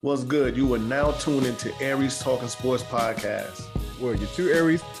What's good? You are now tuned into Aries Talking Sports Podcast. Well, your two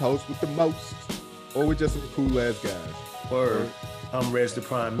Aries hosts with the most, or we're just some cool ass guys. Word. I'm Reg the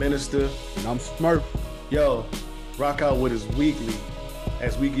Prime Minister. And I'm Smurf. Yo, rock out with us weekly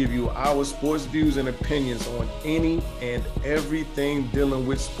as we give you our sports views and opinions on any and everything dealing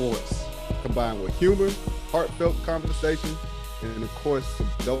with sports. Combined with humor, heartfelt conversation, and of course, some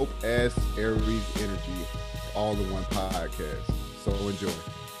dope ass Aries energy all in one podcast. So enjoy.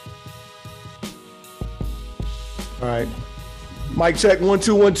 All right. Mic check 1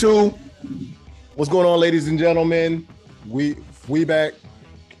 2 1 2. What's going on, ladies and gentlemen? We back.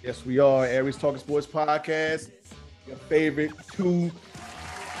 Yes, we are. Aries Talking Sports Podcast. Your favorite two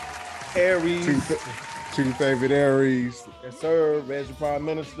Aries. Two favorite Aries. Yes, sir. Reg the Prime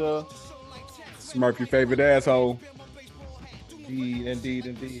Minister. Smurf, your favorite asshole.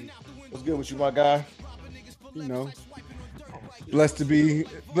 Indeed. What's good with you, my guy? You know, blessed to be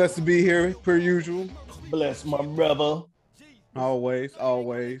here per usual. Bless my brother. Always.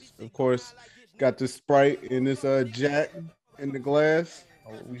 Of course, got the Sprite in this Jack in the glass.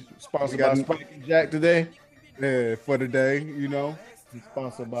 We sponsored by Sprite and Jack today. Yeah, for the day, you know.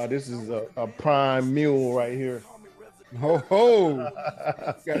 Sponsored by, this is a prime mule right here. Ho!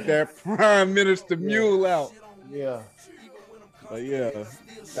 Got that Prime Minister mule out. Yeah. But yeah,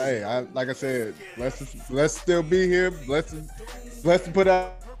 hey, like I said, let's still be here. Blessed to put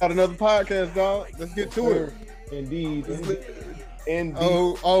out another podcast, dog. Let's get to it. Indeed.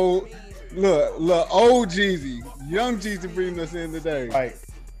 Oh, look, old Jeezy, young Jeezy bringing us in today. Right.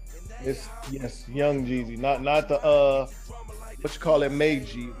 Yes, young Jeezy, not the what you call it, May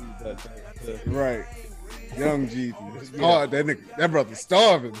Jeezy. Right, young Jeezy. Oh, that brother's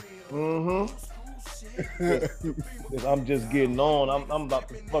starving. Mm-hmm. I'm just getting on. I'm about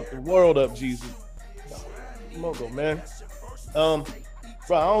to fuck the world up, Jeezy. Mogo, man.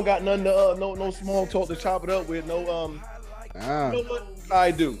 Bro, I don't got nothing to no small talk to chop it up with. No, you know what?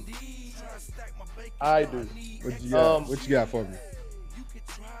 I do. What you got for me?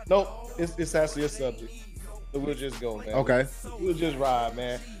 Nope, it's actually a subject. So we'll just go, man. Okay. We'll just ride,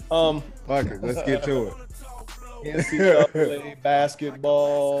 man. Fuck it, let's get to it. NCAA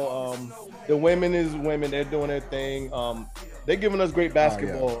basketball. The women is women. They're doing their thing. They're giving us great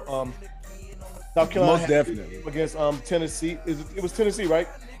basketball. Oh, yeah. South Carolina most definitely against Tennessee. It was Tennessee, right?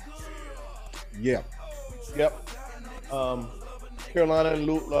 Yeah. Yep. Carolina and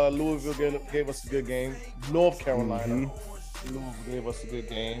Louisville gave us a good game. North Carolina, Louisville gave us a good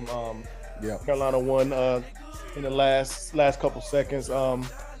game. Yeah. Carolina won in the last couple seconds. And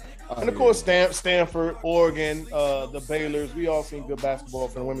of course, Stanford, Oregon, the Baylors. We all seen good basketball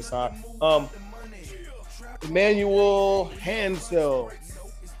from the women's side. Emmanuel Hansel.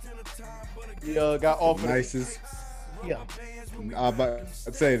 He got offered. Nicest. Yeah. I'd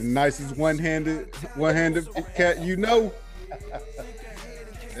say the nicest one-handed cat you know.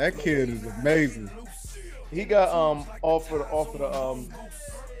 That kid is amazing. He got offered a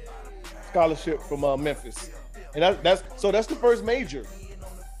scholarship from Memphis, and that's the first major.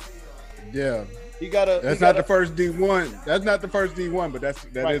 Yeah. That's not the first D1. That's not the first D1, but that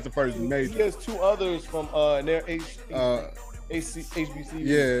right. Is the first major. He has two others from their HBCU.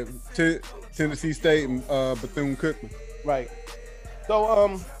 Yeah, Tennessee State and Bethune-Cookman. Right. So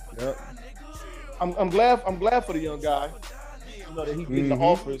yep. I'm glad for the young guy. You know that he's getting the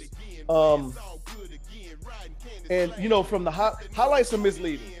offers. And you know, from the highlights are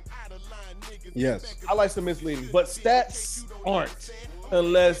misleading. Yes. Highlights are misleading, but stats aren't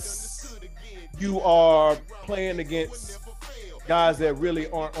unless you are playing against guys that really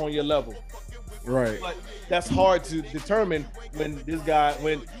aren't on your level. Right. But that's hard to determine when this guy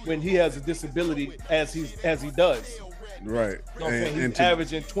when he has a disability as he does. Right. You know what I'm saying? He's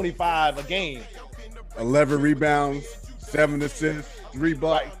averaging 25 a game. 11 rebounds, 7 assists, 3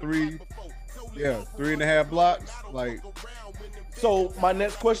 blocks, 3.5 blocks. Like, so my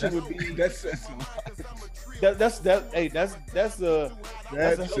next question would be that's a hell of a stat line. That's a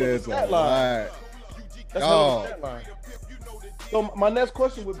hell of a stat line. So my next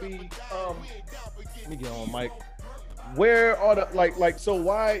question would be, let me get on, Mike. Where are the so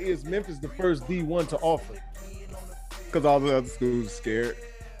why is Memphis the first D1 to offer? Because all the other schools are scared.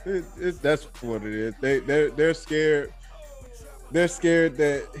 That's what it is. They're scared. They're scared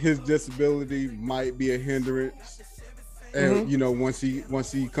that his disability might be a hindrance. And you know, once he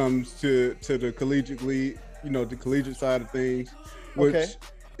comes to the collegiate league, you know, the collegiate side of things, which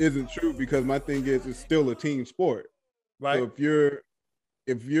isn't true, because my thing is it's still a team sport. Right. So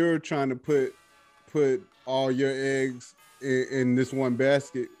if you're trying to put all your eggs in this one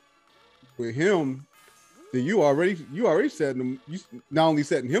basket with him, then you already setting him. You not only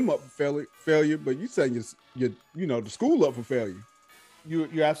setting him up for failure, but you setting your the school up for failure.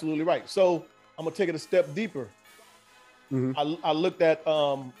 You're absolutely right. So I'm gonna take it a step deeper. Mm-hmm. I looked at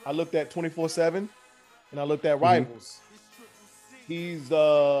 24/7, and I looked at Rivals. He's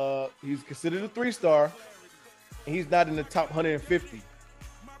considered a 3-star, and he's not in the top 150.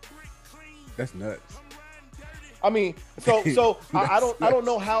 That's nuts. I mean, so I don't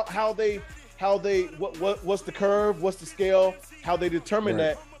know how they what's the curve, what's the scale, how they determine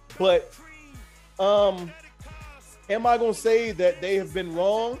that. But am I gonna say that they have been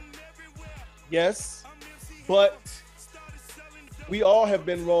wrong? Yes, but we all have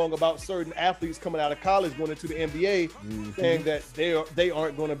been wrong about certain athletes coming out of college going into the NBA, saying that they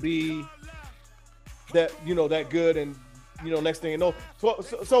aren't going to be that that good, and next thing you know.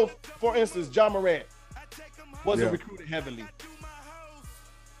 So for instance, Ja Morant wasn't recruited heavily.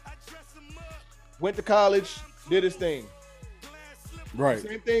 Went to college, did his thing. Right.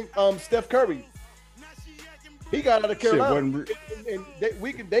 Same thing. Steph Curry. He got out of Carolina, and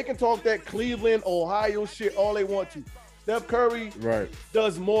they can talk that Cleveland, Ohio shit all they want to. Steph Curry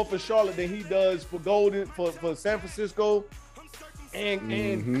does more for Charlotte than he does for for San Francisco and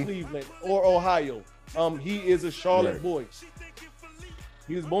Cleveland or Ohio. He is a Charlotte boy.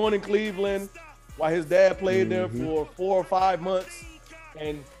 He was born in Cleveland while his dad played there for 4 or 5 months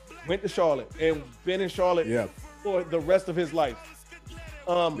and went to Charlotte and been in Charlotte for the rest of his life.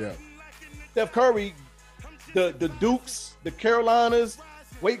 Steph Curry, the Dukes, the Carolinas,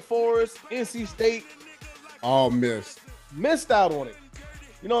 Wake Forest, NC State, all missed out on it.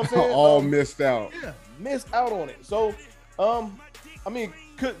 You know what I'm saying? All missed out. Yeah, missed out on it. So, I mean,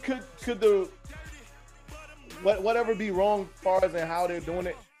 could the whatever be wrong as far as in how they're doing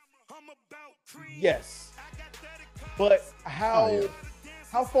it? Yes, but how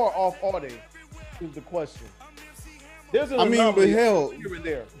far off are they? Is the question. There's an anomaly here and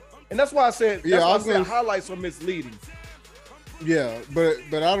there, and that's why I said highlights are misleading. Yeah, but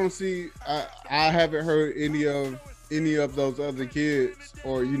I don't see. I haven't heard any of those other kids,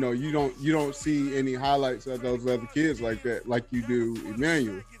 or you don't see any highlights of those other kids like that, like you do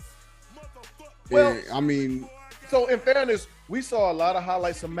Emmanuel. Well, and, I mean, so in fairness, we saw a lot of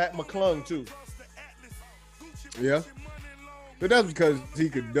highlights of Mac McClung too. Yeah, but that's because he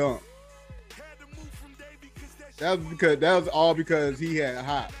could dunk. That was all because he had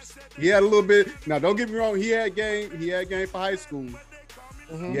hops. He had a little bit. Now, don't get me wrong. He had game for high school.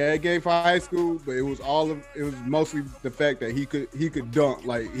 He had game for high school, but it was mostly the fact that he could dunk,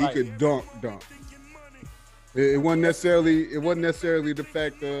 like he could dunk. It wasn't necessarily the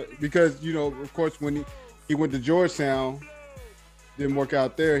fact that, because of course when he went to Georgetown, didn't work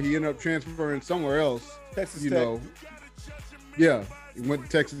out there. He ended up transferring somewhere else. Texas Tech. Yeah, he went to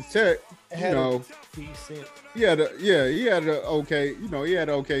Texas Tech. Decent. He had an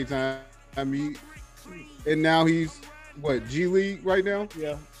okay time. I mean, and now he's G League right now?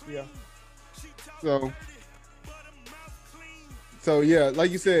 Yeah. So yeah,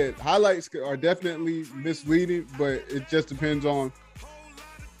 like you said, highlights are definitely misleading, but it just depends on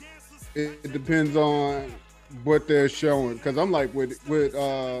what they're showing. Because I'm like with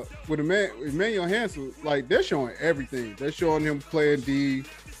Emmanuel Hansen, like they're showing everything. They're showing him playing D.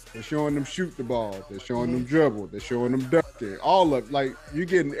 They're showing them shoot the ball. They're showing them dribble. They're showing them dunking. All of like you're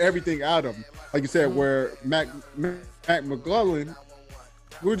getting everything out of them. Like you said, where Mac McClellan,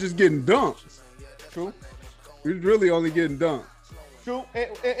 we're just getting dunked. True. We're really only getting dunked. True. And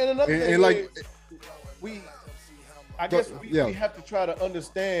another thing and like is, we have to try to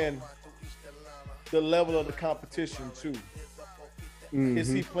understand the level of the competition too. Is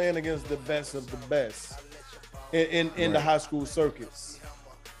he playing against the best of the best in the high school circuits?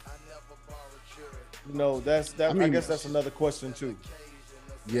 I guess that's another question too.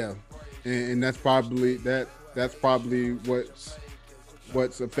 Yeah, and that's probably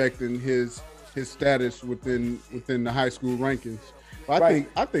what's affecting his status within the high school rankings. But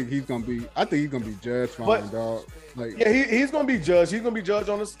I think he's gonna be judged fine, dog. Like he's gonna be judged. He's gonna be judged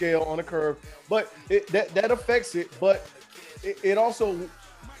on the scale, on the curve. But that affects it. But it also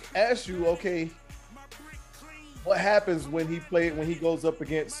asks you, okay, what happens when he goes up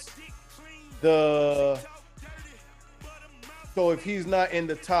against so if he's not in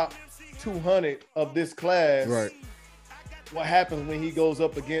the top 200 of this class, what happens when he goes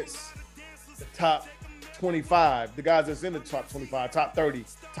up against the top 25, the guys that's in the top 25, top 30,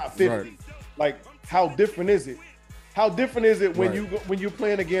 top 50? Like, how different is it? How different is it when you're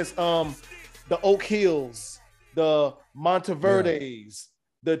playing against the Oak Hills, the Monteverdes,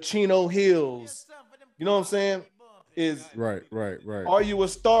 the Chino Hills? You know what I'm saying? Are you a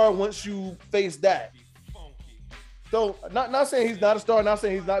star once you face that? So not saying he's not a star, not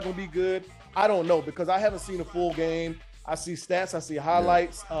saying he's not going to be good. I don't know because I haven't seen a full game. I see stats, I see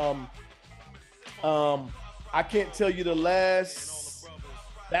highlights. I can't tell you the last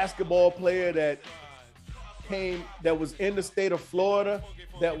basketball player that was in the state of Florida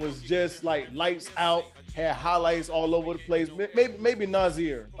that was just like lights out, had highlights all over the place. Maybe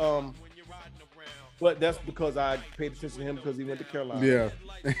Nazir. But that's because I paid attention to him because he went to Carolina. Yeah.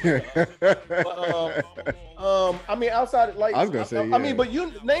 I mean, outside like I was gonna say. I mean, but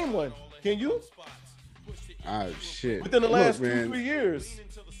you name one. Can you? Shit. Within the last 2-3 years.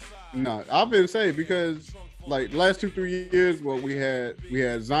 No, I've been saying because like last 2-3 years, what we had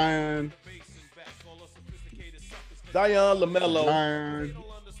Zion,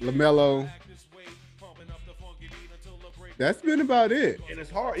 LaMelo. That's been about it. And it's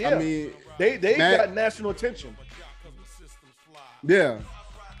hard. Yeah. I mean, they got national attention. Yeah.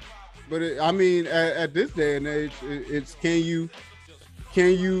 But at this day and age, it's can you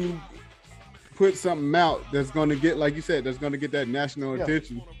put something out that's going to get, like you said, that's going to get that national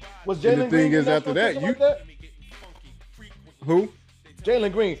attention. Was Jalen Green? The thing is, after that, who?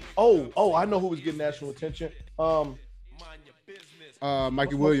 Jalen Green. Oh, I know who was getting national attention.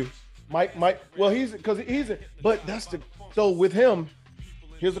 Mikey Williams. Mike. Well, but so with him.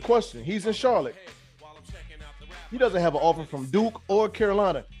 Here's the question. He's in Charlotte. He doesn't have an offer from Duke or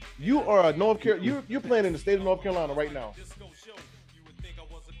Carolina. You are a you're playing in the state of North Carolina right now.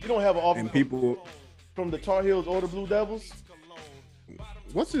 You don't have an offer from the Tar Heels or the Blue Devils.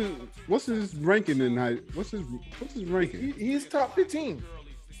 What's his ranking in high? What's his ranking? He's top 15.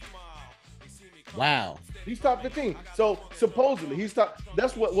 Wow. He's top 15. So supposedly he's top.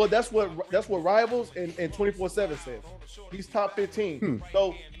 That's what Rivals and 24/7 says. He's top 15.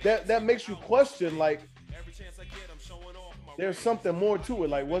 So that makes you question, like, there's something more to it.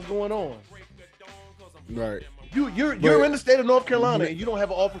 Like, what's going on? Right. You're in the state of North Carolina and you don't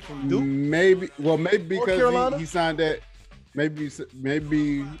have an offer from Duke. Maybe because he signed that. Maybe is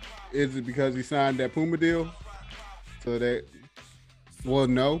it because he signed that Puma deal? So that. Well,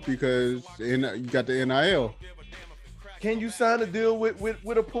 no, because you got the NIL. Can you sign a deal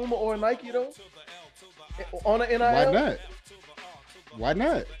with a Puma or a Nike though? On an NIL? Why not? Why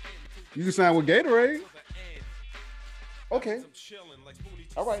not? You can sign with Gatorade. Okay.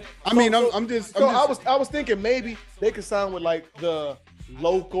 All right. I was thinking maybe they could sign with like the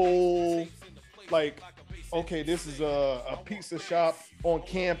local, like, okay, this is a pizza shop on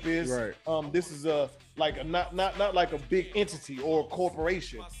campus. Right. This is not like a big entity or a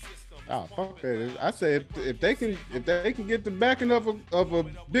corporation. Oh, fuck that. I say if they can get the backing of a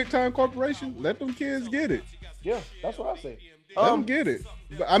big time corporation, let them kids get it. Yeah, that's what I say. Let them get it.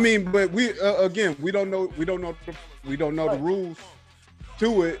 But we again, we don't know the rules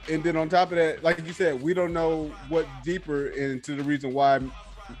to it, and then on top of that, like you said, we don't know what deeper into the reason why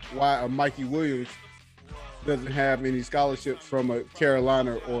a Mikey Williams doesn't have any scholarships from a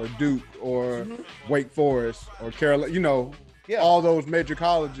Carolina or Duke or Wake Forest or Carolina, all those major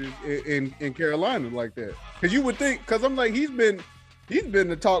colleges in Carolina like that. Because you would think, because I'm like, he's been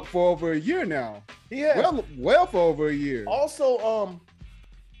the talk for over a year now. Yeah, well for over a year. Also,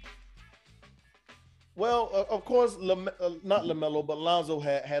 of course, not LaMelo, but Lonzo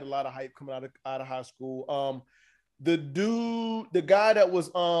had a lot of hype coming out of high school. The guy that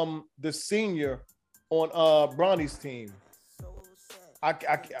was the senior on Bronny's team. And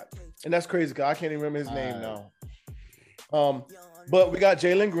that's crazy because I can't even remember his name now. But we got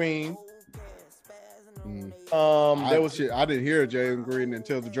Jalen Green. I didn't hear Jalen Green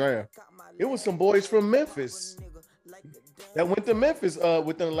until the draft. It was some boys from Memphis that went to Memphis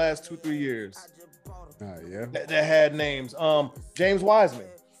within the last 2-3 years. Yeah. That had names. James Wiseman.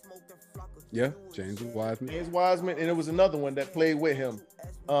 Yeah, James Wiseman. And it was another one that played with him.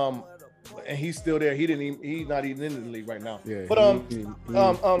 And he's still there. He's not even in the league right now. Yeah, but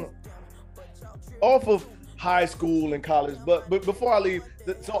off of high school and college. But before I leave,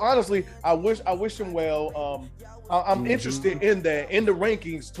 so honestly, I wish him well. I'm interested in the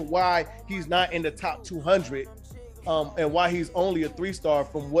rankings to why he's not in the top 200, and why he's only a 3-star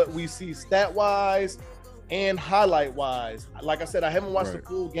from what we see stat wise and highlight wise. Like I said, I haven't watched the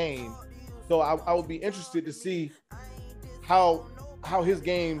full game, so I would be interested to see how his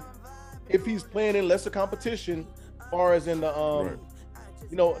game, if he's playing in lesser competition, as far as in the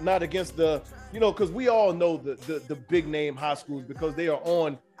not against the, because we all know the big name high schools because they are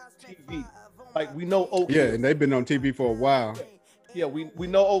on TV. Like we know Oak Hill. Yeah, and they've been on TV for a while. Yeah, we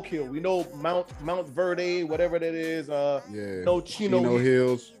know Oak Hill. We know Mount Verde, whatever that is. Chino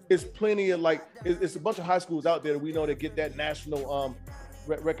Hills. It's plenty of it's a bunch of high schools out there that we know that get that national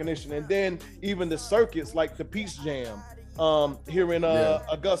recognition. And then even the circuits like the Peace Jam here in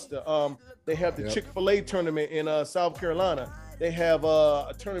Augusta. They have the Chick-fil-A tournament in South Carolina. They have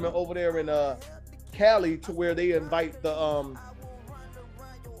a tournament over there in Cali to where they invite the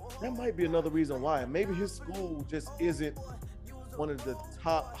that might be another reason why. Maybe his school just isn't one of the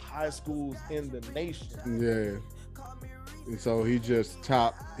top high schools in the nation. Yeah. And so he's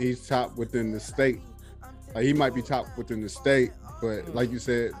top within the state. He might be top within the state, but like you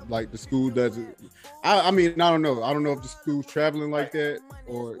said, like the school doesn't. I mean, I don't know. I don't know if the school's traveling like that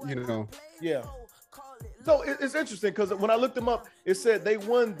or, you know. Yeah. So it's interesting because when I looked them up, it said they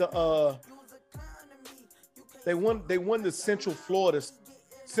won the Central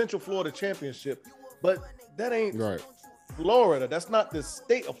Florida championship, but that ain't right. Florida. That's not the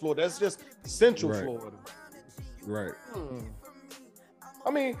state of Florida. That's just Central Florida. Right.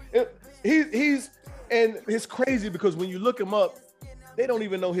 I mean, he's and it's crazy because when you look him up, they don't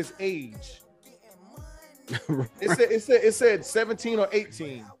even know his age. Right. It said 17 or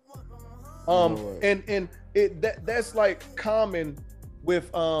 18. And that's like common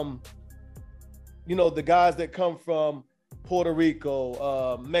with you know, the guys that come from Puerto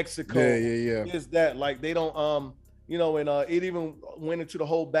Rico, Mexico. Yeah. Is that like they don't you know, and it even went into the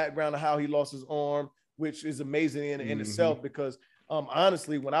whole background of how he lost his arm, which is amazing in itself because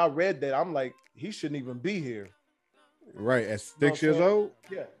honestly, when I read that, I'm like, he shouldn't even be here. Right, at 6 years old?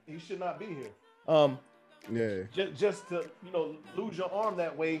 Yeah, he should not be here. Yeah. Just to, you know, lose your arm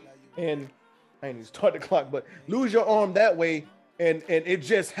that way, and I ain't even start the clock, but lose your arm that way, and it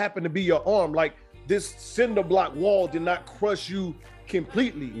just happened to be your arm. Like this cinder block wall did not crush you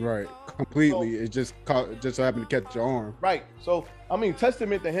completely. Right, completely. So, it just happened to catch your arm. Right. So I mean,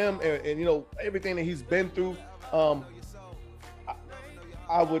 testament to him, and you know everything that he's been through.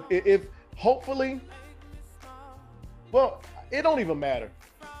 I would, if hopefully, well, it don't even matter.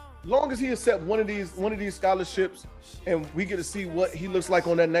 Long as he accept one of these scholarships, and we get to see what he looks like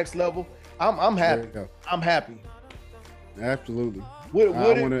on that next level, I'm happy. I'm happy. Absolutely.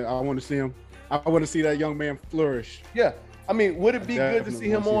 I want to see him. I want to see that young man flourish. Yeah. I mean, would it be good to see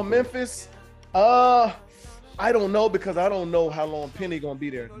him on Memphis? I don't know because I don't know how long Penny gonna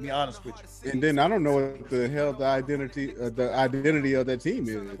be there. To be honest with you. And then I don't know what the hell the identity of that team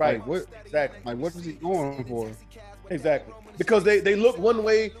is. Right. Like what? Exactly. Like what is he going for? Exactly. Because they look one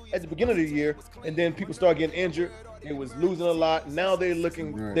way at the beginning of the year, and then people start getting injured. It was losing a lot. Now they're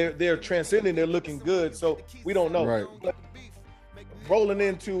looking. Right. They're transcending. They're looking good. So we don't know. Right. But rolling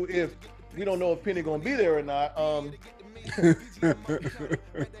into if we don't know if Penny gonna be there or not.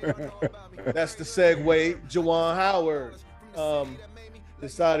 That's the segue. Juwan Howard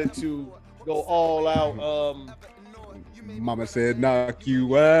decided to go all out. Mama said, "Knock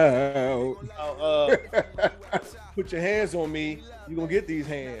you out." Put your hands on me. You're gonna get these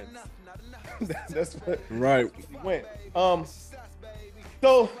hands. That's what he went.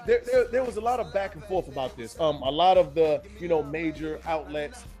 So there was a lot of back and forth about this. A lot of the major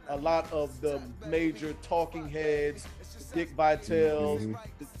outlets, a lot of the major talking heads, Dick Vitale's,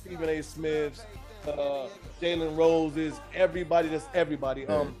 Stephen A. Smith's, Jalen Rose's, everybody. That's everybody.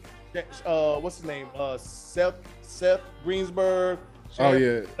 What's his name? Seth Greensburg.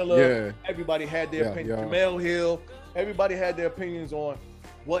 Yeah. Everybody had their opinion. Jamel Hill. Everybody had their opinions on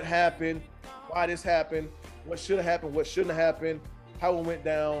what happened, why this happened, what should have happened, what shouldn't have happened, how it went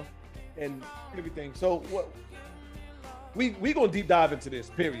down, and everything. So what we gonna deep dive into this,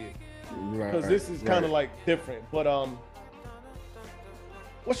 period, because this is kind of like different. But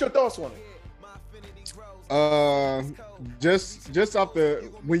what's your thoughts on it? Just off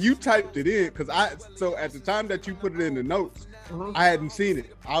when you typed it in, because so at the time that you put it in the notes, I hadn't seen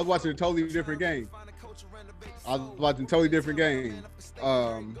it. I was watching a totally different game.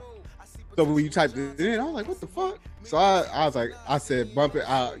 So when you typed it in, I was like, what the fuck? So I said, bump it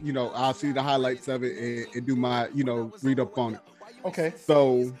out, I'll see the highlights of it and do my, read up on it. Okay.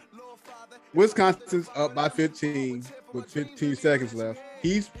 So Wisconsin's up by 15 with 15 seconds left.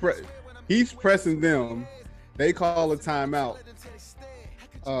 He's pressing them. They call a timeout.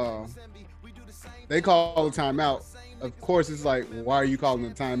 Of course, it's like, why are you calling a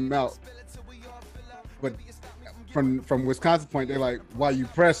timeout? But from Wisconsin point, they're like, why are you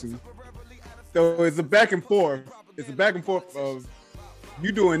pressing? So it's a back and forth. It's a back and forth of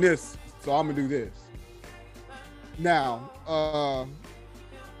you doing this, so I'm gonna do this. Now,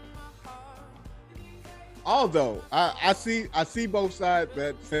 although I see both sides, but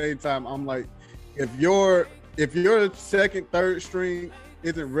at the same time, I'm like, if your second, third string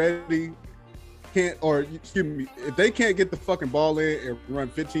isn't ready, if they can't get the fucking ball in and run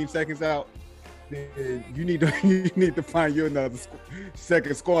 15 seconds out, then you need to find you another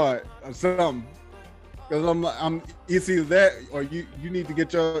second squad or something. Because I'm it's either that or you need to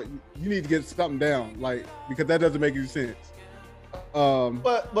get something down, like, because that doesn't make any sense.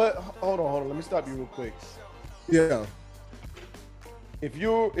 But hold on. Let me stop you real quick. Yeah. If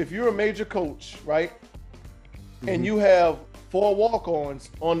you're a major coach, right, and you have 4 walk-ons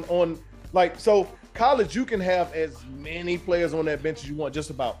on like, so college, you can have as many players on that bench as you want, just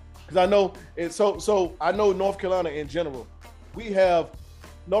about. Because I know it's so I know North Carolina in general.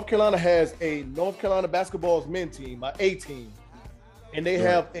 North Carolina has a North Carolina basketball's men team, an A team, and they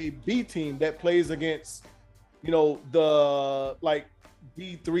have a B team that plays against, the like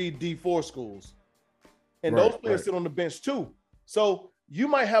D3, D4 schools, and those players sit on the bench too. So you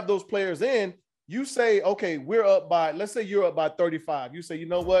might have those players in. You say, okay, let's say you're up by 35. You say, you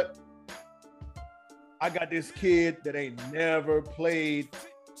know what? I got this kid that ain't never played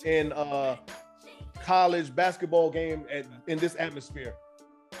in a college basketball game in this atmosphere.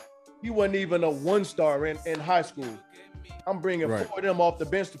 He wasn't even a 1-star in high school. I'm bringing 4 of them off the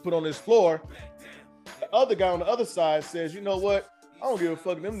bench to put on this floor. The other guy on the other side says, you know what? I don't give a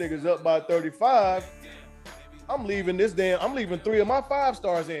fuck. Them niggas up by 35. I'm leaving 3 of my 5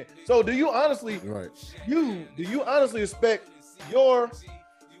 stars in. So do you honestly, do you honestly expect your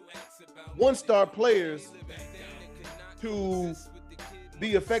 1-star players to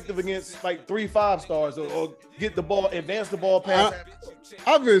be effective against like 3 5-stars or get the ball, advance the ball past?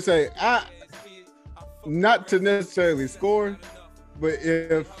 I'm gonna say, not to necessarily score, but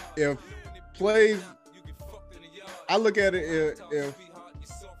if plays, I look at it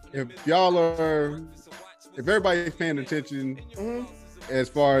if y'all are, if everybody's paying attention, as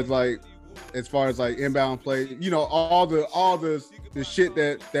far as like inbound play, all the shit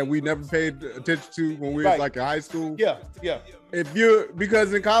that we never paid attention to when we was like in high school. Yeah.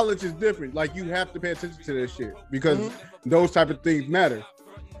 Because in college it's different. Like, you have to pay attention to that shit because those type of things matter.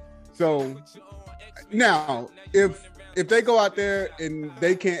 So now, if they go out there and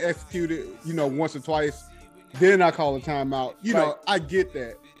they can't execute it, once or twice, then I call a timeout. I get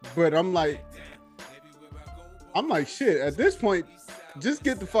that, but I'm like, shit. At this point, just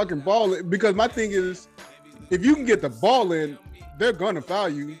get the fucking ball in, because my thing is, if you can get the ball in, they're gonna foul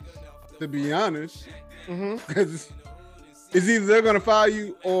you. To be honest, because it's either they're gonna foul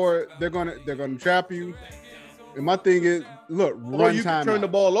you or they're gonna trap you. And my thing is, look, or you can turn the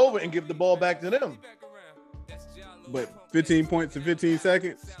ball over and give the ball back to them. But 15 points in 15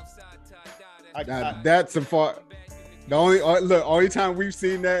 seconds. That's a far. The only time we've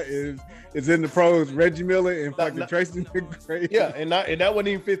seen that is in the pros. Reggie Miller and fucking Tracy McGrady. Yeah, and that wasn't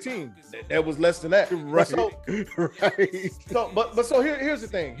even 15. That was less than that. Right. So here's the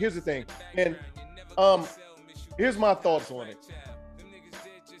thing. And here's my thoughts on it.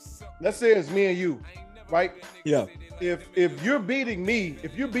 Let's say it's me and you, right? Yeah. If you're beating me,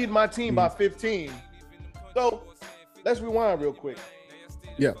 if you're beating my team by 15, so let's rewind real quick.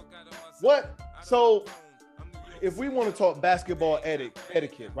 Yeah. So if we want to talk basketball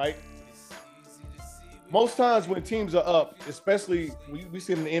etiquette, right? Most times when teams are up, especially we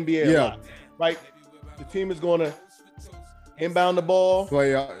see in the NBA a lot, right? The team is going to inbound the ball,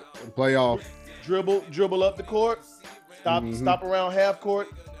 play off, dribble up the court, stop around half court,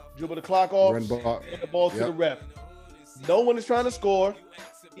 dribble the clock off, get the ball to the ref. No one is trying to score.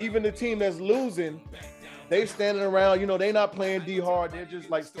 Even the team that's losing, they standing around, they not playing D hard. They're just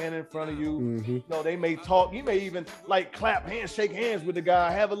like standing in front of you. They may talk. You may even like clap hands, shake hands with the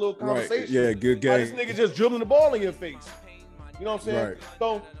guy, have a little conversation. Right. Yeah, good game. This nigga just dribbling the ball in your face. You know what I'm saying? Right.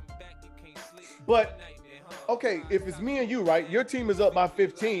 So, but okay, if it's me and you, right? Your team is up by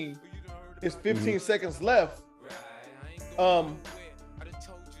 15. It's 15 seconds left. Well,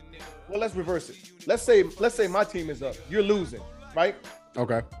 let's reverse it. Let's say my team is up. You're losing, right?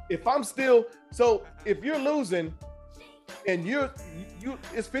 Okay. If you're losing and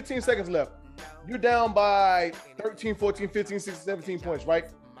it's 15 seconds left, you're down by 13, 14, 15, 16, 17 points, right?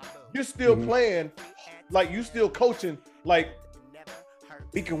 You're still playing, like you still coaching, like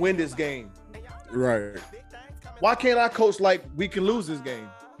we can win this game. Right. Why can't I coach like we can lose this game?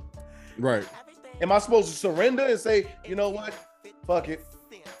 Right. Am I supposed to surrender and say, you know what? Fuck it.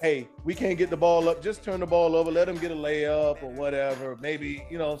 Hey, we can't get the ball up. Just turn the ball over. Let them get a layup or whatever. Maybe,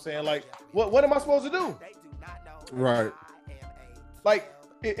 you know what I'm saying? Like, what am I supposed to do? Right. Like,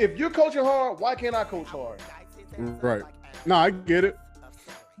 if you're coaching hard, why can't I coach hard? Right. No, I get it.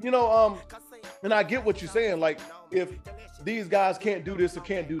 And I get what you're saying. Like, if these guys can't do this or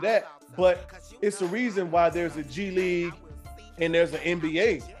can't do that, but it's the reason why there's a G League and there's an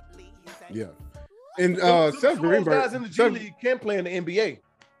NBA. Yeah. And Seth Greenberg, guys in the G League can play in the NBA.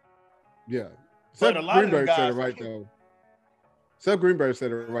 Yeah. But Seth a lot of them Greenberg said it guys, right though. Seth Greenberg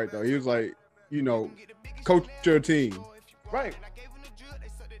said it right though. He was like, coach your team. right?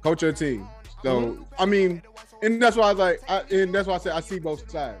 Coach your team. So I mean, and that's why I was like, and that's why I said I see both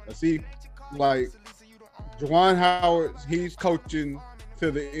sides. I see like Juwan Howard, he's coaching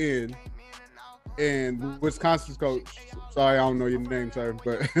to the end, and Wisconsin's coach. Sorry, I don't know your name, sir,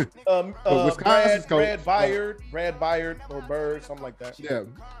 but Wisconsin's coach, Brad Byard or Bird, something like that. yeah.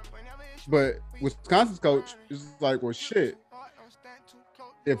 But Wisconsin's coach is like, well, shit.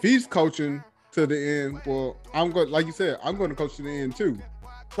 If he's coaching to the end, well, I'm going, like you said, I'm going to coach to the end too.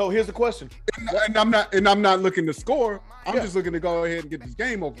 So here's the question, and I'm not looking to score. I'm just looking to go ahead and get this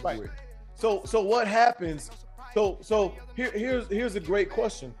game over with. So what happens? So here's a great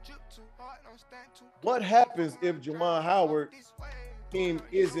question. What happens if Juwan Howard's team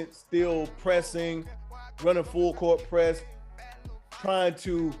isn't still pressing, running full court press, trying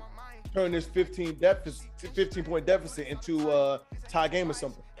to turn this 15-point deficit into a tie game or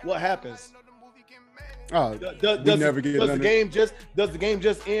something? What happens? Oh, does the game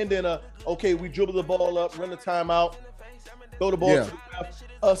just end in a okay? We dribble the ball up, run the timeout, throw the ball to the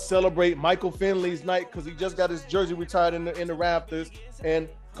ref, celebrate Michael Finley's night because he just got his jersey retired in the Raptors, and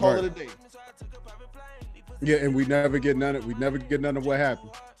call it a day. Yeah, and we never get none of what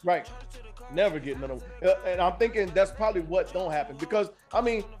happened. Right, never get none of. And I'm thinking that's probably what don't happen because I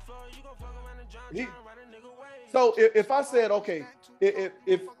mean, so if I said okay.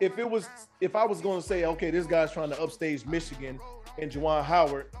 If I was going to say, okay, this guy's trying to upstage Michigan and Juwan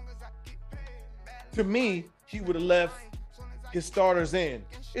Howard, to me, he would have left his starters in.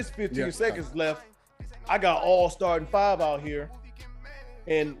 It's 15 seconds left. I got all starting five out here,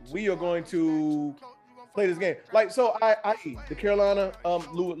 and we are going to play this game. Like, so I.e. the Carolina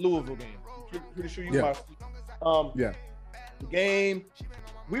Louisville game. Pretty sure you watched it. The game,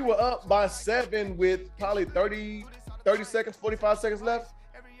 we were up by 7 with probably 30 seconds, 45 seconds left.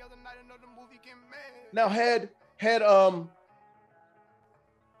 Now had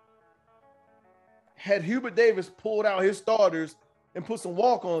Hubert Davis pulled out his starters and put some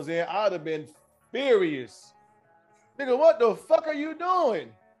walk-ons in, I'd have been furious. Nigga, what the fuck are you doing?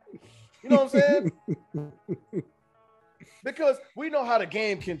 You know what I'm saying? Because we know how the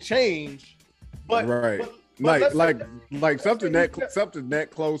game can change, but like something that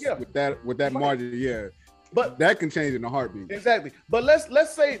close with that margin, But that can change in a heartbeat. Exactly. But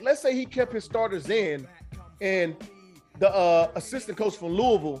let's say he kept his starters in, and the assistant coach from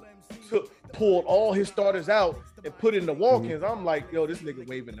Louisville pulled all his starters out and put in the walk-ins. I'm like, yo, this nigga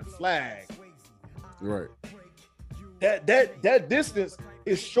waving the flag. Right. That distance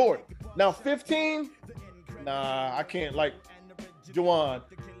is short. Now 15, nah, I can't. Like Juwan,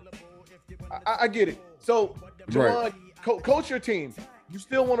 I get it. So Juwan, coach your team. You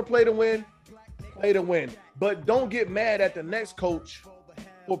still want to play to win. Play to win, but don't get mad at the next coach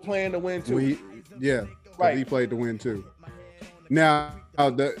for playing to win too. He played to win too. Now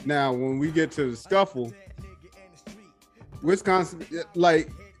when we get to the scuffle, Wisconsin, like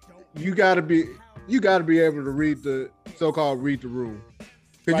you gotta be able to read the room,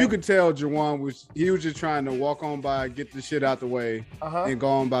 because you could tell Juwan was just trying to walk on by, get the shit out the way, and go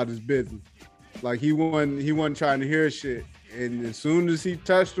on about his business. Like he wasn't trying to hear shit, and as soon as he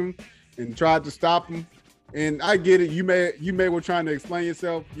touched him and tried to stop him, and I get it. You may were trying to explain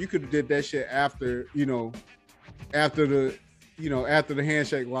yourself. You could have did that shit after the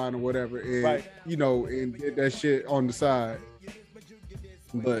handshake line or whatever, and and did that shit on the side.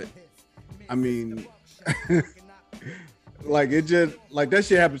 But I mean, like it just like that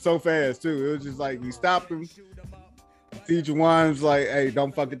shit happened so fast too. It was just like he stopped him. Teacher Juwan's like, "Hey,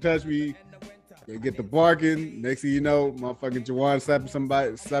 don't fucking touch me." They get the barking. Next thing you know, motherfucking Juwan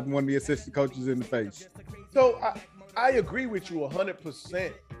slapping one of the assistant coaches in the face. So I agree with you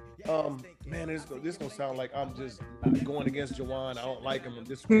 100%. Man, this gonna sound like I'm just going against Juwan. I don't like him in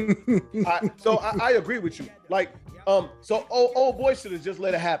this way. I agree with you. Like, so old boy should have just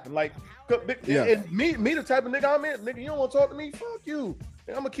let it happen. Like, and me the type of nigga I'm in, nigga, you don't want to talk to me? Fuck you.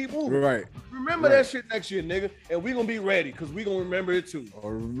 And I'm gonna keep moving. Right. Remember that shit next year, nigga, and we gonna be ready because we gonna remember it too.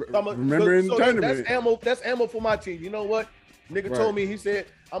 Remember in the tournament. That's ammo for my team. You know what? Nigga told me, he said,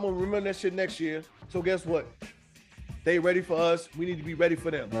 I'm gonna remember that shit next year. So guess what? They ready for us. We need to be ready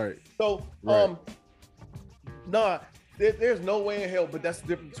for them. Right. So, there's no way in hell, but that's the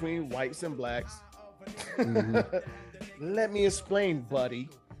difference between whites and blacks. Let me explain, buddy.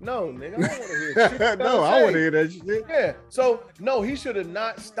 No, nigga, I don't want to hear shit. No, I want to hear that shit. Yeah. So, no, he should have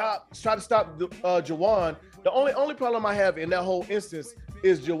not tried to stop Juwan. The only problem I have in that whole instance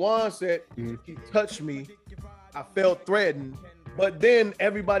is Juwan said, he touched me. I felt threatened. but then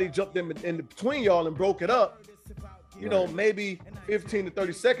everybody jumped in between y'all and broke it up. You know, maybe 15 to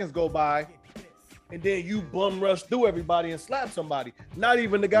 30 seconds go by, and then you bum rush through everybody and slap somebody. Not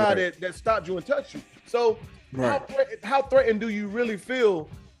even the guy that stopped you and touched you. So how threatened do you really feel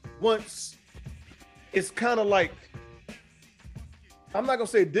once it's kind of like, I'm not gonna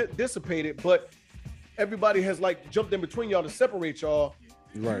say dissipated, but everybody has like jumped in between y'all to separate y'all.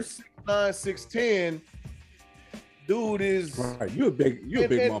 Right. 6'9", 6'10", dude is You a big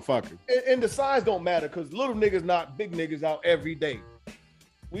motherfucker. And the size don't matter because little niggas not big niggas out every day.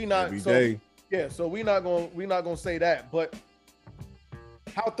 We not every day. Yeah, so we not gonna say that. But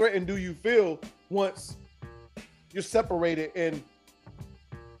how threatened do you feel once you're separated? And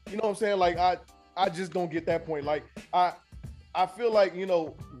you know what I'm saying? Like I just don't get that point. Like I feel like, you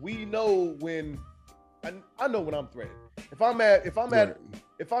know, we know when I know when I'm threatened. If I'm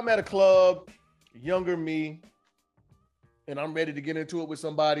at a club, younger me, and I'm ready to get into it with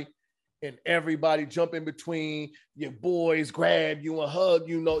somebody, and everybody jump in between, your boys grab you and hug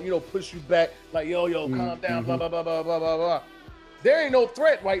you, know, push you back, like yo, calm down, blah, blah, blah, blah, blah, blah, blah. There ain't no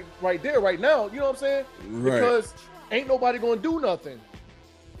threat right there, right now. You know what I'm saying? Right. Because ain't nobody gonna do nothing.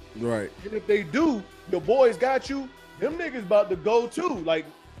 Right. And if they do, the boys got you, them niggas about to go too. Like,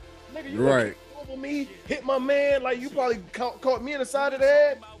 nigga, you right. Over me, hit my man, like you probably caught me in the side of the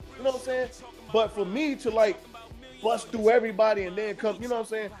head. You know what I'm saying? But for me to like bust through everybody and then come, you know what I'm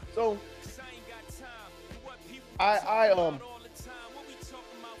saying? So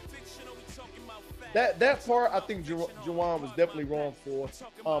that part I think Juwan was definitely wrong for.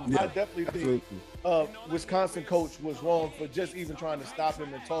 I definitely think Wisconsin coach was wrong for just even trying to stop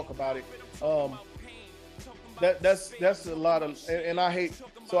him and talk about it. That's a lot of, and I hate,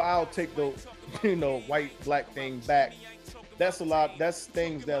 so I'll take the white black thing back. That's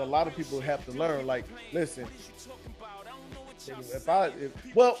things that a lot of people have to learn. Like, listen,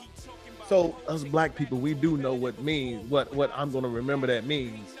 so us black people, we do know what I'm gonna remember that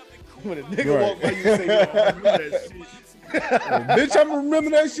means. When a nigga walk by you say, yo, I remember that shit. Bitch, I'm gonna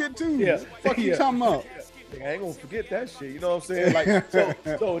remember that shit too. Yeah. Fuck you talking about? I ain't gonna forget that shit. You know what I'm saying? Like,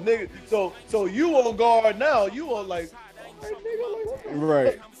 so nigga, so you on guard now. You on like, all right, nigga, like, what the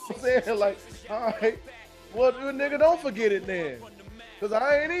right. fuck? I'm saying, like, all right, well, nigga, don't forget it then, cause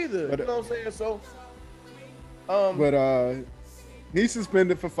I ain't either. You know what I'm saying? So, but he's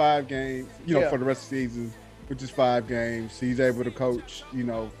suspended for 5 games. For the rest of the season, which is 5 games. He's able to coach.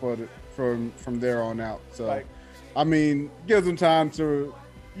 From there on out. So, right. I mean, gives him time to.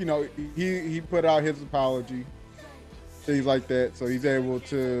 He put out his apology, things like that. So he's able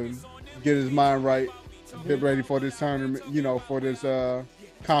to get his mind right, get ready for this tournament, for this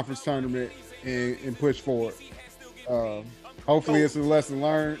conference tournament and push forward. Hopefully it's a lesson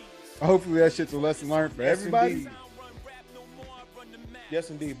learned. Hopefully that shit's a lesson learned for everybody. Indeed.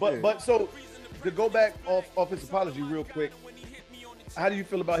 Yes, indeed. But so to go back off his apology real quick, how do you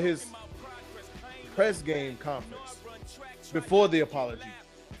feel about his press game conference before the apology?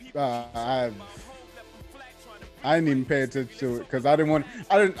 I didn't even pay attention to it because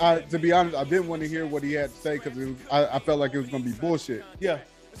to be honest, I didn't want to hear what he had to say because I felt like it was going to be bullshit. Yeah.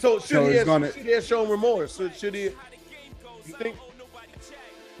 So should he have shown remorse? Should he, you think?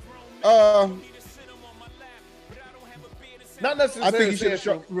 Not necessarily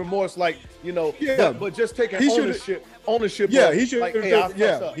show remorse, like, but just taking ownership. Yeah, he should. Like,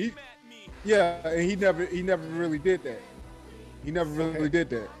 hey, and he never really did that. He never really did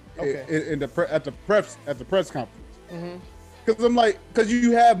that. Okay. At the press conference. Because I'm like, because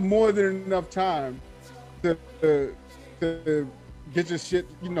you have more than enough time to get your shit,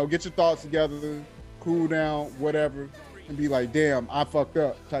 get your thoughts together, cool down, whatever, and be like, damn, I fucked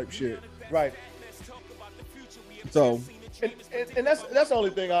up type shit. Right. So. And that's the only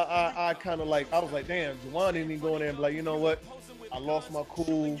thing I kind of like. I was like, damn, Juwan didn't even go in there and be like, you know what? I lost my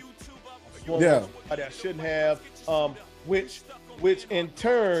cool. I shouldn't have. Which in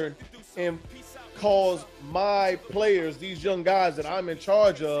turn caused my players, these young guys that I'm in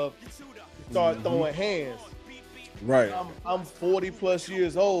charge of, to start throwing hands. Right. I'm 40 plus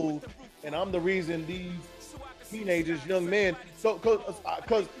years old, and I'm the reason these teenagers, young men. So,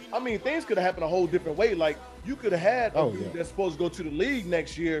 cause I mean, things could have happened a whole different way. Like, you could have had a dude that's supposed to go to the league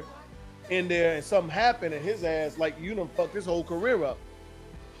next year in there, and something happened, and his ass, like, you done fucked his whole career up.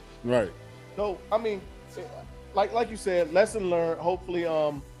 Right. So, I mean, like you said, lesson learned. Hopefully,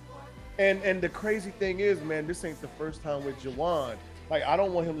 and the crazy thing is, man, this ain't the first time with Juwan. Like, I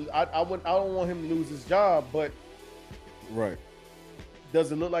don't want him. I don't want him to lose his job. But right,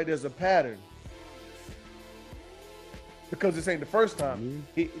 does it look like there's a pattern? Because this ain't the first time.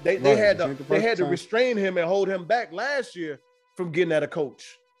 They had to restrain him and hold him back last year from getting at a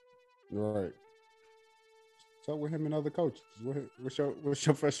coach. Right. So with him and other coaches, what's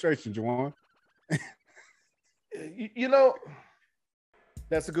your frustration, Juwan? You know,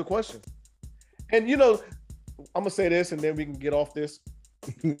 that's a good question. And you know, I'm gonna say this, and then we can get off this.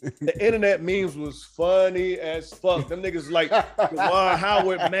 The internet memes was funny as fuck. Them niggas like Juwan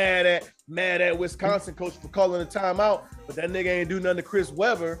Howard mad at Wisconsin coach for calling a timeout, but that nigga ain't do nothing to Chris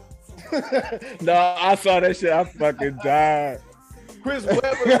Webber. No, I saw that shit. I fucking died. Chris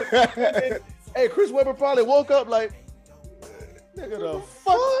Webber. Hey, Chris Webber probably woke up like, nigga, the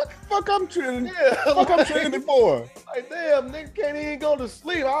fuck I'm training. Yeah, fuck I'm training for. Like, damn, nigga can't even go to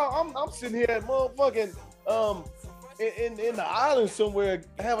sleep. I'm sitting here at motherfucking in the island somewhere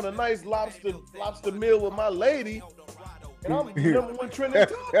having a nice lobster meal with my lady, and I'm number one trending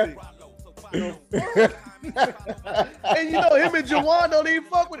topic. And you know him and Juwan don't even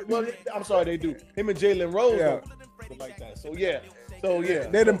fuck with it. Well, I'm sorry, they do. Him and Jalen Rose don't like that. So yeah. They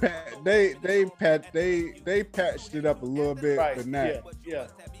patched it up a little bit, right, but not. Yeah.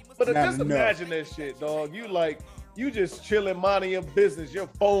 But just imagine that shit, dog. You just chilling, minding your business. Your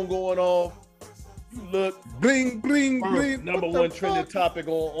phone going off. You look bling bling bling. Number one trending topic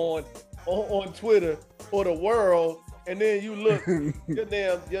on Twitter or the world, and then you look your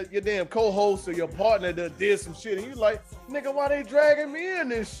damn co-host or your partner that did some shit, and you like, nigga, why they dragging me in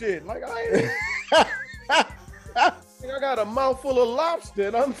this shit? Like I got a mouthful of lobster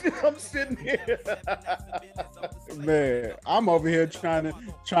and I'm sitting here. Man, I'm over here trying to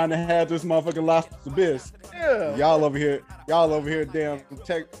have this motherfucking lobster bisque. Yeah. Y'all over here damn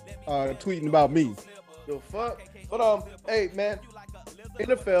tweeting about me. The fuck? But hey man,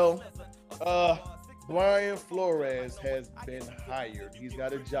 NFL, Brian Flores has been hired. He's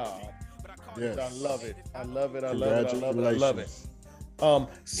got a job. Yes. I love it.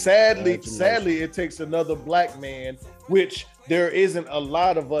 Sadly, it takes another black man, which there isn't a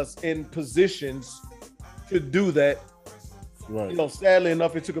lot of us in positions to do that. Right. You know, sadly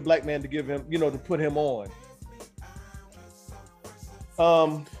enough, it took a black man to give him, to put him on.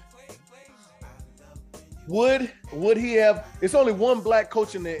 Would he have? It's only one black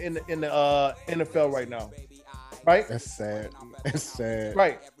coach in the NFL right now, right? That's sad. That's sad.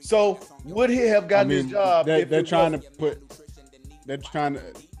 Right. So would he have gotten his job? They're trying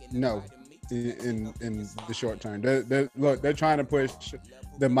to no in the short term. They're trying to push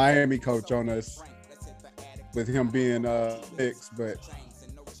the Miami coach on us with him being fixed, but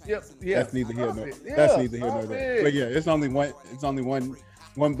that's neither here nor there. But yeah, it's only one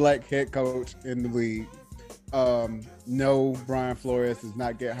black head coach in the league. No, Brian Flores does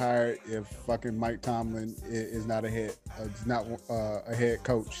not get hired if fucking Mike Tomlin is not a head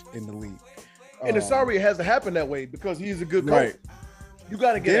coach in the league. And it's sorry it has to happen that way because he's a good coach. Right. You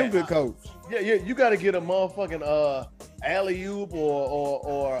got to get a good coach. Yeah. You got to get a motherfucking alley-oop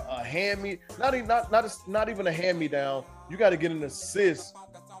or a hand me. Not even a hand me down. You got to get an assist.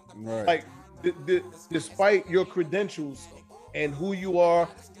 Right. Like despite your credentials and who you are,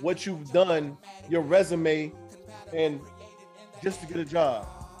 what you've done, your resume, and just to get a job.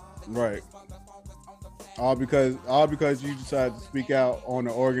 Right. All because you decided to speak out on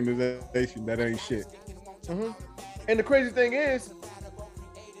an organization that ain't shit. Mm-hmm. And the crazy thing is,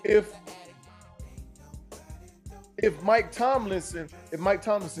 if Mike Tomlinson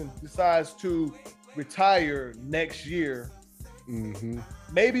decides to retire next year,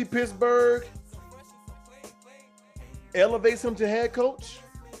 maybe Pittsburgh elevates him to head coach.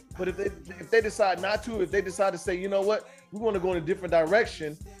 But if they decide not to, if they decide to say, you know what, we want to go in a different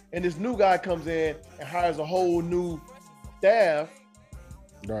direction, and this new guy comes in and hires a whole new staff,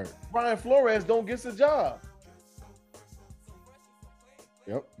 right? Brian Flores don't get a job.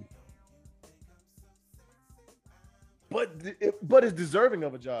 Yep. But is deserving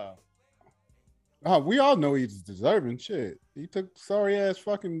of a job. We all know he's deserving. Shit, he took sorry ass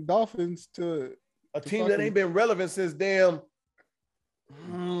fucking Dolphins to a team that ain't been relevant since damn.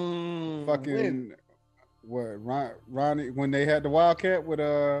 Ronnie when they had the Wildcat with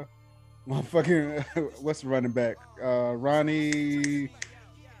motherfucking what's the running back? Ronnie.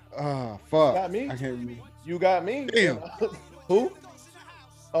 Fuck. Got me. I can't remember. You got me. Damn. Who?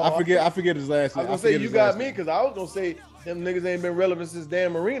 I forget his last name. I was gonna say you got me because I was gonna say them niggas ain't been relevant since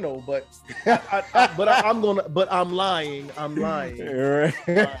Dan Marino, but I'm lying. I'm lying. Right.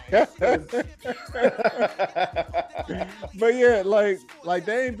 But yeah, like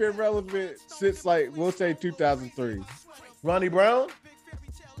they ain't been relevant since we'll say 2003. Ronnie Brown.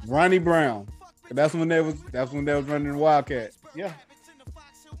 That's when they was running the Wildcat. Yeah.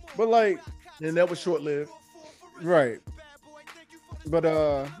 But and that was short lived. Right. But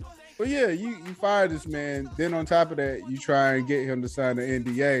But yeah, you fire this man. Then on top of that, you try and get him to sign an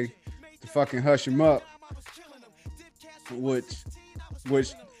NDA to fucking hush him up. Which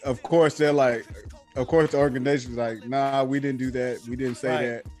of course they're like, of course the organization's like, nah, we didn't do that. We didn't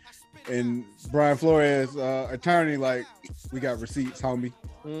say that. And Brian Flores, attorney, like, we got receipts, homie.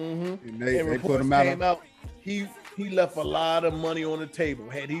 Mm-hmm. And they put him out. He left a lot of money on the table.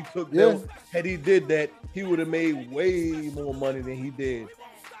 Had he had he did that, he would have made way more money than he did.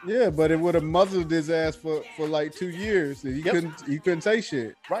 Yeah, but it would have muzzled his ass for like 2 years. He couldn't say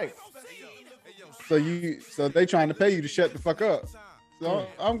shit. Right. So they trying to pay you to shut the fuck up. So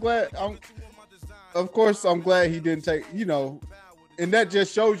I'm glad. Of course I'm glad he didn't take. And that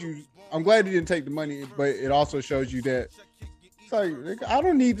just shows you. I'm glad he didn't take the money, but it also shows you that it's like, I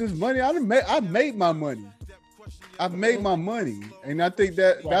don't need this money. I made my money. I've made my money, and I think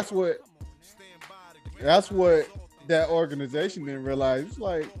that's what that organization didn't realize. It's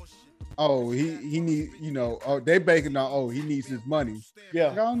like, oh, he need, they banking on, he needs his money. Yeah,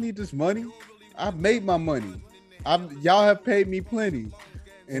 like, I don't need this money. I've made my money. Y'all have paid me plenty,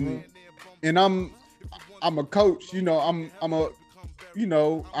 and I'm a coach. I'm an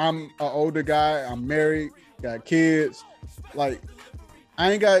older guy. I'm married, got kids. Like,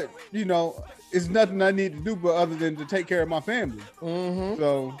 I ain't got, it's nothing I need to do but other than to take care of my family. Mm-hmm.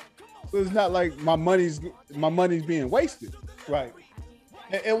 So it's not like my money's being wasted. Right.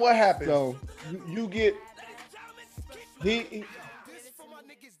 And what happens? So you get he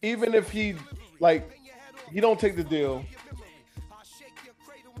even if he don't take the deal,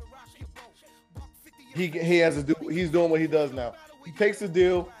 he has to do. He's doing what he does now. He takes the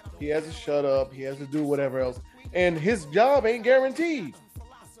deal. He has to shut up. He has to do whatever else, and his job ain't guaranteed.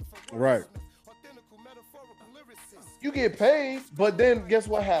 Right. You get paid, but then guess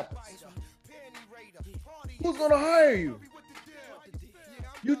what happens? Who's gonna hire you?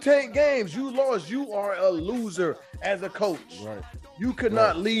 You take games. You lost. You are a loser as a coach. Right. You could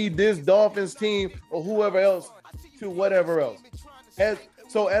not lead this Dolphins team or whoever else to whatever else. As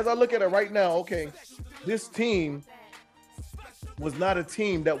I look at it right now, okay, this team was not a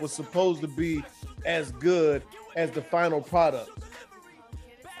team that was supposed to be as good as the final product.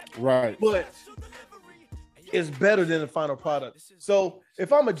 Right. But it's better than the final product. So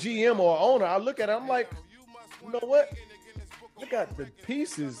if I'm a GM or owner, I look at it, I'm like, you know what? I got the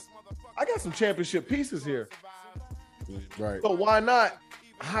pieces. I got some championship pieces here. Right. So why not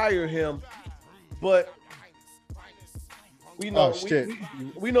hire him? But we know.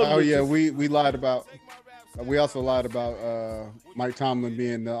 We know. Oh yeah, we lied about. We also lied about Mike Tomlin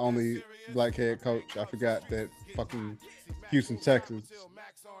being the only black head coach. I forgot that fucking Houston Texans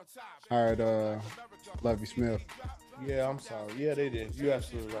hired Lovie Smith. Yeah, I'm sorry. Yeah, they did. You're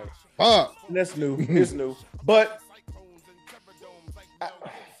absolutely right. That's new. It's new. But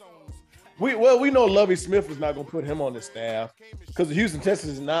we know Lovie Smith was not going to put him on the staff because the Houston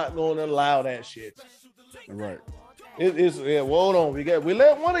Texans is not going to allow that shit. Right. Well, hold on. We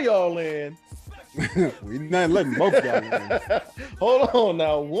let one of y'all in. We not letting both y'all in. Hold on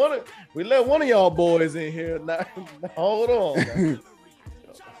now. We let one of y'all boys in here. Now, hold on.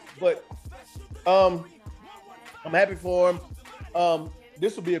 But I'm happy for him.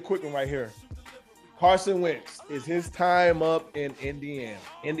 This will be a quick one right here. Carson Wentz, is his time up in Indianapolis?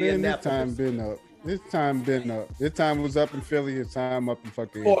 His time been up. His time was up in Philly. His time up in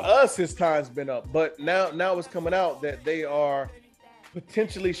fucking. For us, his time's been up. But now it's coming out that they are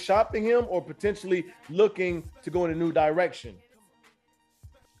potentially shopping him or potentially looking to go in a new direction.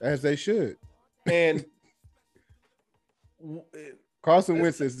 As they should. And Carson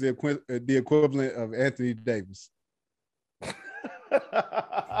Wentz is the equivalent of Anthony Davis.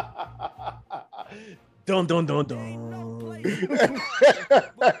 Dun. Neither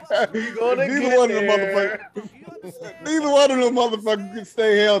one of them motherfuckers can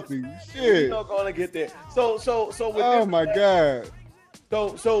stay healthy. Shit. You're not gonna get there. So with oh my God.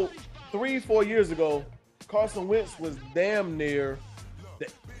 So 3-4 years ago, Carson Wentz was damn near the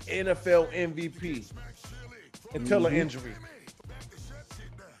NFL MVP until an injury.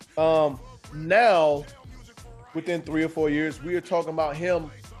 Now, within 3 or 4 years, we are talking about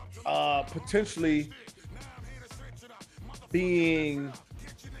him potentially being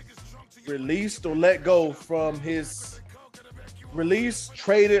released or let go from his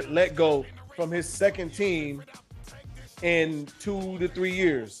let go from his second team in 2 to 3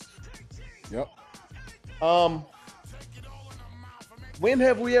 years. Yep. When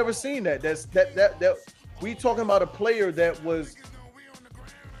have we ever seen that? That we talking about a player that was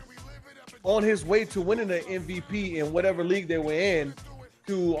on his way to winning the MVP in whatever league they were in,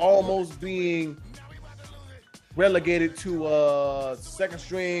 to almost being relegated to second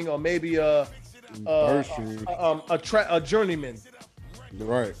string or maybe Third string. a journeyman.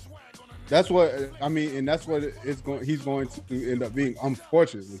 Right. That's what I mean, and that's what it's going. He's going to end up being,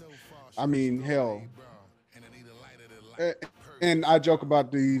 unfortunately. I mean, hell. And I joke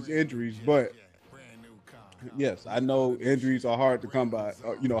about these injuries, but yes, I know injuries are hard to come by.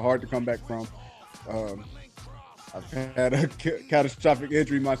 Hard to come back from. I've had a catastrophic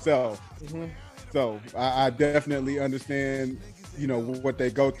injury myself, so I definitely understand. What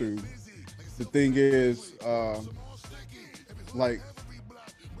they go through. The thing is, I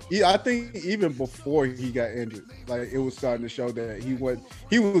think even before he got injured, like it was starting to show that he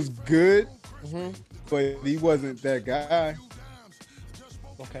was good, but he wasn't that guy.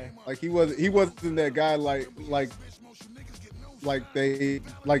 Okay. Like he wasn't that guy like they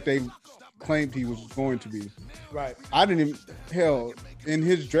claimed he was going to be. Right. I didn't even in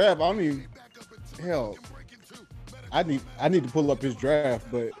his draft. I need to pull up his draft,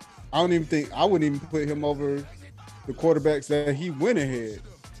 but I wouldn't even put him over the quarterbacks that he went ahead.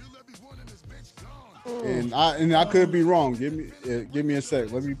 And I could be wrong. Give me a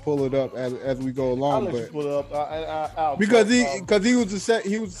sec. Let me pull it up as we go along. I'll let you pull it up. Because he was a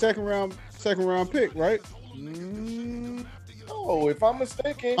second round pick, right? Oh, if I'm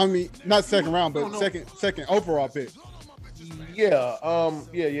mistaken. I mean, not second round, but second overall pick. Yeah.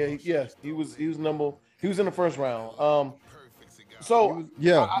 Yeah. He was in the first round.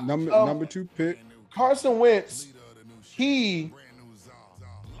 Number 2 pick. Carson Wentz.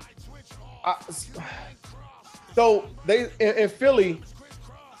 So they in Philly,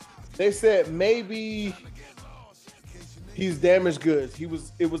 they said maybe he's damaged goods.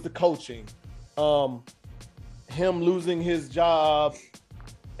 It was the coaching, him losing his job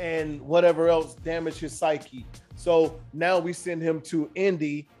and whatever else damaged his psyche. So now we send him to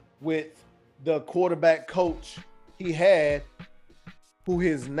Indy with the quarterback coach he had, who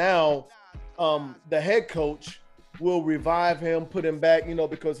is now the head coach. Will revive him, put him back,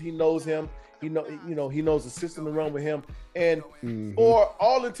 because he knows him. He knows the system to run with him. And for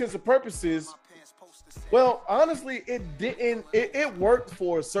all intents and purposes, well, honestly, it didn't. It worked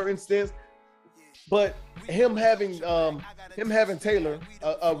for a certain sense, but him having Taylor,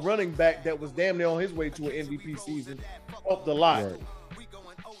 a running back that was damn near on his way to an MVP season, helped a lot. Right.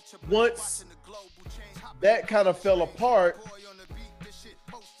 Once that kind of fell apart,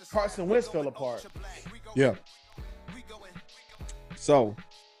 Carson Wentz fell apart. Yeah. So,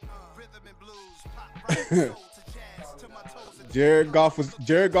 Jared Goff was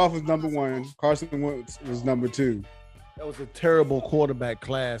number 1. Carson Wentz was number 2. That was a terrible quarterback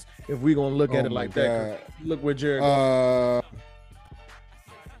class. If we're gonna look at it like that, look where Jared.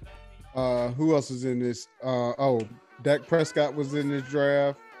 Who else was in this? Dak Prescott was in this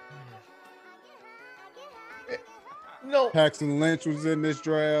draft. No, Paxton Lynch was in this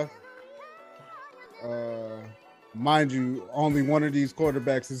draft. Mind you, only one of these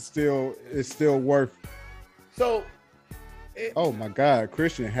quarterbacks is still worth. So, oh my God,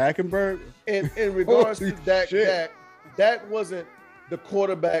 Christian Hackenberg. In regards to Dak wasn't the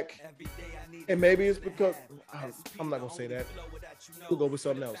quarterback, and maybe it's because I'm not gonna say that. We'll go with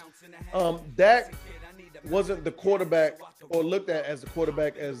something else. Dak wasn't the quarterback or looked at as the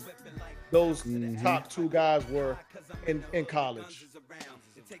quarterback as those top 2 guys were in college.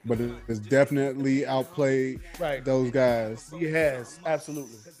 But it's definitely outplayed those guys. He has,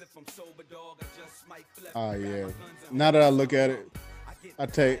 absolutely. Oh yeah. Now that I look at it, I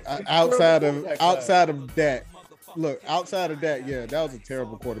take outside of that. Look, outside of that, yeah, that was a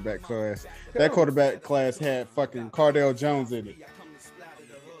terrible quarterback class. That quarterback class had fucking Cardale Jones in it.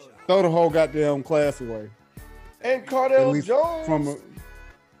 Throw the whole goddamn class away. And Cardale Jones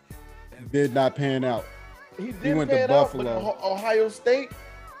did not pan out. He went to Buffalo. Ohio State.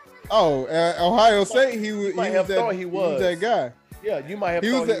 Oh, Ohio State. He was that guy. Yeah, you might have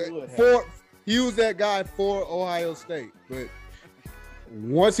thought he would. He was that guy for Ohio State, but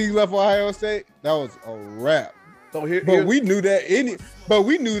once he left Ohio State, that was a wrap. So we knew that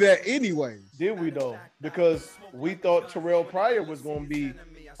anyway. Did we though? Because we thought Terrell Pryor was going to be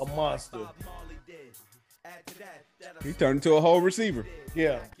a monster. He turned into a whole receiver.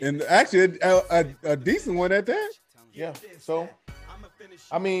 Yeah, and actually a decent one at that. Yeah. So,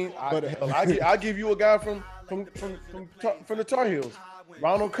 I mean, I'll give you a guy from the Tar Heels,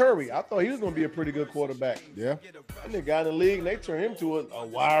 Ronald Curry. I thought he was going to be a pretty good quarterback. Yeah. And the guy in the league, and they turned him to a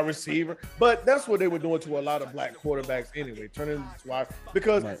wide receiver. But that's what they were doing to a lot of black quarterbacks anyway, turning them to wide,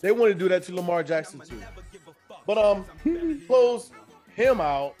 because they wanted to do that to Lamar Jackson too. But close him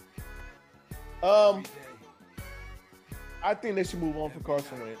out. I think they should move on from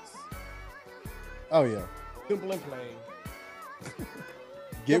Carson Wentz. Oh yeah, Simple and plain.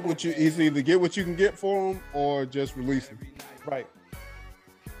 Either get what you can get for him or just release him. Right.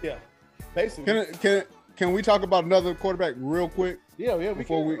 Yeah. Basically. Can we talk about another quarterback real quick? Yeah. Of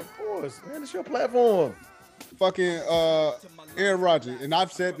course. Man, it's your platform. Fucking Aaron Rodgers, and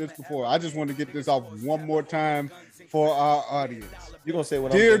I've said this before. I just want to get this off one more time for our audience. You're gonna say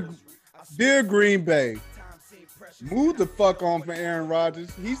what I'm saying? Dear Green Bay, move the fuck on for Aaron Rodgers.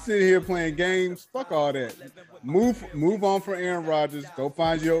 He's sitting here playing games. Fuck all that. Move on for Aaron Rodgers. Go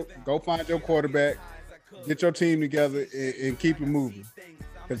find your quarterback. Get your team together and keep it moving.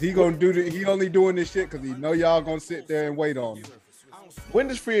 Cause he only doing this shit because he know y'all gonna sit there and wait on him. When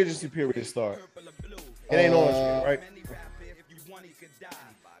does free agency period start? It ain't on yet, right?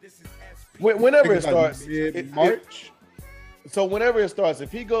 Whenever it starts, March. So whenever it starts,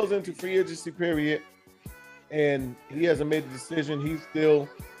 if he goes into free agency period and he hasn't made the decision, he's still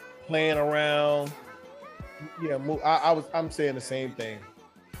playing around. Yeah, I'm saying the same thing.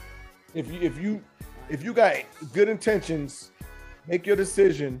 If you got good intentions, make your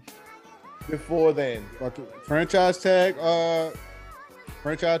decision before then. Franchise tag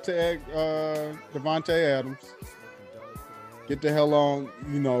Devontae Adams. Get the hell on,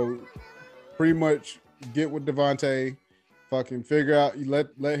 pretty much get with Devontae. Fucking figure out, you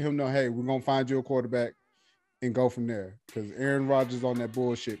let him know, hey, we're gonna find you a quarterback and go from there. Because Aaron Rodgers on that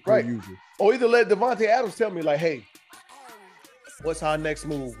bullshit per usual. Or either let Devontae Adams tell me, like, hey, what's our next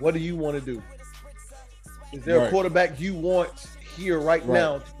move? What do you want to do? Is there a quarterback you want here right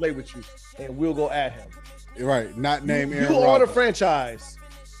now to play with you? And we'll go at him. Right. Not name Aaron Rodgers. You are the franchise.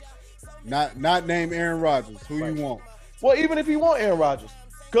 Not name Aaron Rodgers. Who you want? Well, even if you want Aaron Rodgers.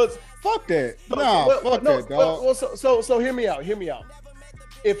 Because fuck that. Fuck that, dog. So hear me out.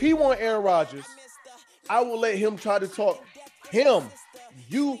 If he want Aaron Rodgers, I will let him try to talk him.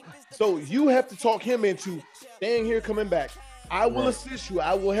 You have to talk him into staying here, coming back. I will assist you.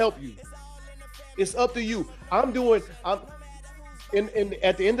 I will help you. It's up to you. At the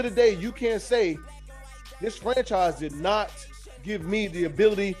end of the day, you can't say this franchise did not give me the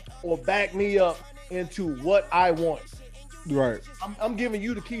ability or back me up into what I want. Right. I'm giving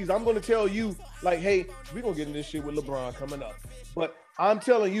you the keys. I'm going to tell you, like, hey, we're going to get in this shit with LeBron coming up. But I'm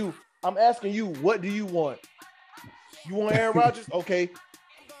telling you, I'm asking you, what do you want? You want Aaron Rodgers? Okay.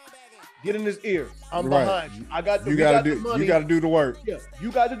 Get in his ear. I'm behind you. I got the money. You got to do the work. Yeah,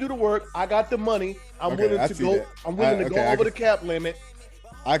 you got to do the work. I got the money. I'm willing to go. I'm willing to go over the cap limit.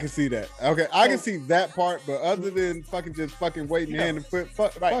 I can see that. Okay, I can see that part. But other than fucking waiting hand and foot,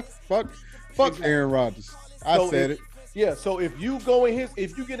 fuck Aaron Rodgers. I said it. Yeah. So if you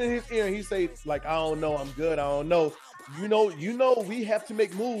get in his ear and he say like, I don't know, I'm good, I don't know. You know, we have to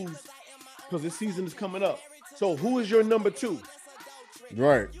make moves because this season is coming up. So who is your number 2?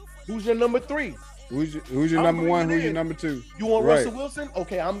 Right. Who's your number 3? Who's your number 1? Who's your number 2? You want Russell Wilson?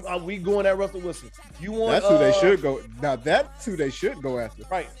 Okay, we going at Russell Wilson. You want? That's who they should go. Now that's who they should go after.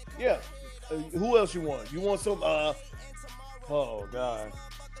 Right? Yeah. Who else you want? You want some? Oh God.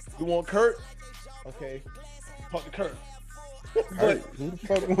 You want Kurt? Okay. Talk to Kurt. Who the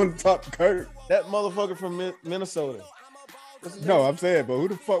fuck want to talk to Kurt? That motherfucker from Minnesota. No, I'm saying, but who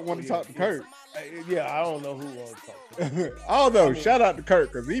the fuck want to talk to Kurt? Yeah, I don't know who wants to talk to him. I don't know. Shout out to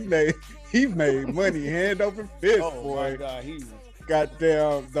Kurt because he made money hand over fist, boy. My God,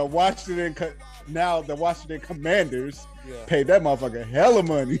 goddamn the Washington Commanders paid that motherfucker hella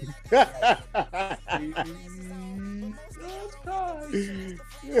money.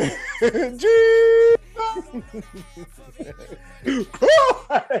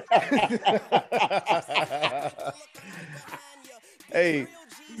 Hey,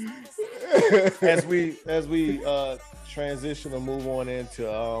 as we transition and move on into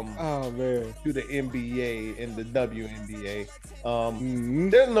to the NBA and the WNBA.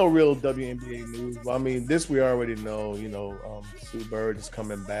 There's no real WNBA news. I mean, this we already know. Sue Bird is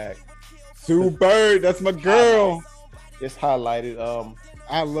coming back. Sue Bird, that's my girl. It's highlighted.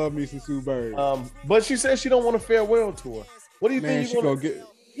 I love me some Sue Bird. But she said she don't want a farewell tour. What do you think she's gonna get?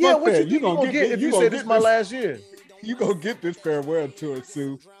 Yeah, what you gonna get if you say this is my last year? You gonna get this farewell tour,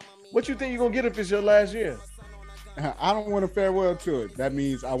 Sue. What you think you gonna get if it's your last year? I don't want a farewell tour. That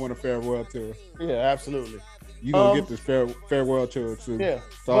means I want a farewell tour. Yeah, absolutely. You gonna get this farewell tour, Sue? Yeah.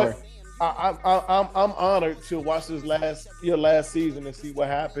 Sorry. I'm honored to watch your last season and see what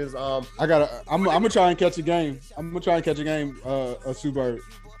happens. I'm gonna try and catch a game. Of Sue Bird.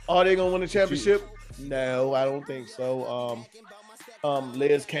 Are they gonna win the championship? No, I don't think so.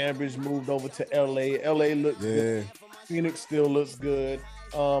 Liz Cambridge moved over to LA. LA looks good. Phoenix still looks good.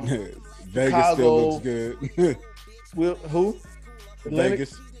 Vegas Chicago, still looks good. Who?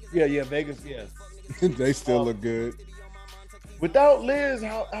 Vegas. Yeah, Vegas. Yeah. They still look good. Without Liz,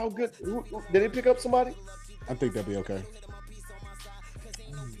 how good? Did they pick up somebody? I think they'll be okay.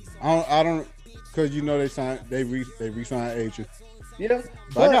 I don't, because you know they re-signed Asia. Yeah,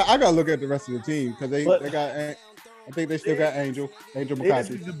 but I got to look at the rest of the team because they got. I think they still got Angel McCarthy. Liz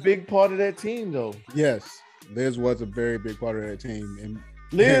is a big part of that team, though. Yes, Liz was a very big part of that team, and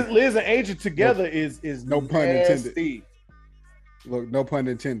Liz and Angel together is no pun nasty. intended. Look, no pun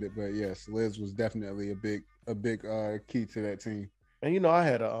intended, but yes, Liz was definitely a big key to that team. And you know, I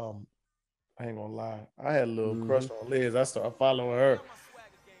had I ain't gonna lie, I had a little crush on Liz. I started following her.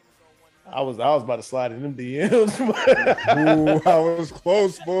 I was about to slide in them DMs. Ooh, I was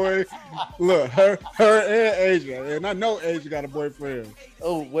close, boy. Look, her and Asia, and I know Asia got a boyfriend.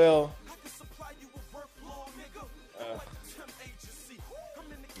 Oh well.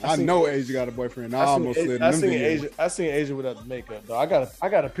 I know Asia got a boyfriend. I almost slid in them DMs. I seen Asia without the makeup though. I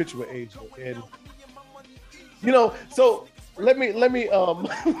got a picture with Asia, and you know, so let me let's not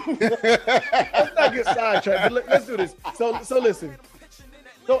get sidetracked. But let's do this. So listen.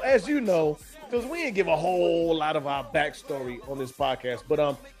 So as you know, because we didn't give a whole lot of our backstory on this podcast, but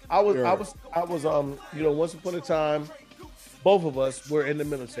I was you know, once upon a time, both of us were in the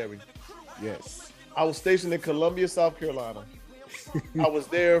military. Yes. I was stationed in Columbia, South Carolina. I was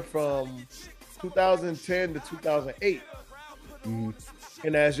there from 2010 to 2008. Mm-hmm.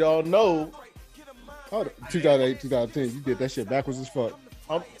 And as y'all know, 2008, 2010, you did that shit backwards as fuck.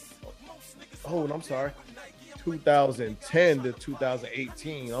 I'm sorry. 2010 to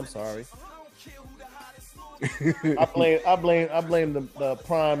 2018. I'm sorry. I blame the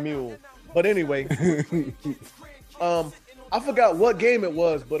prime mule. But anyway, I forgot what game it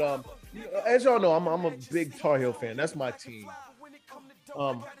was, but as y'all know, I'm a big Tar Heel fan. That's my team.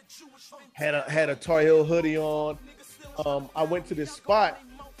 Had a Tar Heel hoodie on. I went to this spot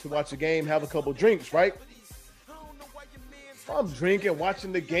to watch a game, have a couple drinks, right? I'm drinking,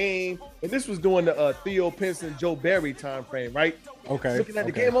 watching the game, and this was during the Theo Pinson, Joe Barry time frame, right? Okay. Looking at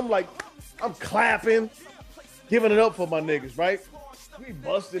the game, I'm clapping, giving it up for my niggas, right? We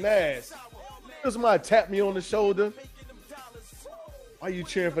busting ass. Somebody tapped me on the shoulder. Why you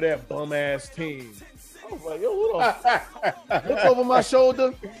cheering for that bum ass team? I was like, yo, what up? Look over my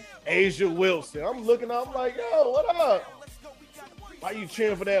shoulder, Asia Wilson. I'm looking up, I'm like, yo, what up? Why you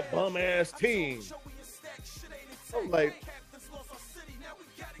cheering for that bum ass team? I'm like,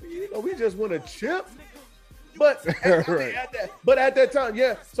 you know, we just want a chip. But at that time,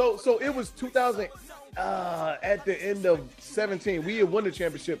 yeah. So it was 2000. At the end of 17, we had won the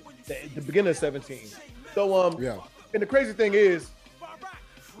championship at the beginning of 17. So yeah. And the crazy thing is,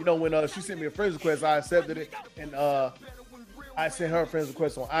 you know, when she sent me a friends request, I accepted it, and I sent her a friends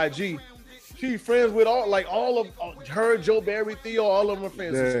request on IG. She friends with all of her, Joe Barry, Theo, all of them are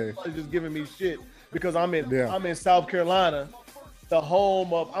friends. Yeah. So she's just giving me shit because I'm in South Carolina, the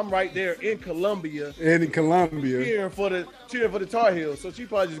home of. I'm right there in Columbia. Cheering for the Tar Heels. So she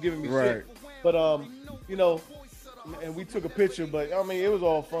probably just giving me shit. But you know, and we took a picture. But I mean, it was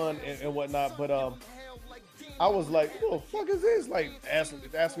all fun and whatnot. But I was like, what the fuck is this? Like, ask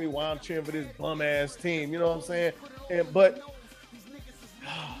me why I'm cheering for this bum ass team. You know what I'm saying? But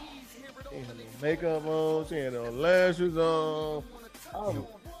she had no makeup on. She had no lashes on.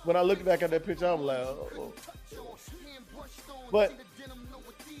 When I look back at that picture, I'm like, oh. But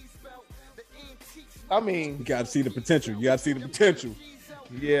I mean, you gotta see the potential. Yeah.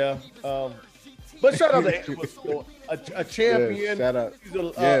 But shout out to Angel, a champion. Yes, shout out. She's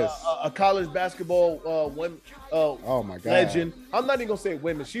a college basketball oh my God. legend. I'm not even gonna say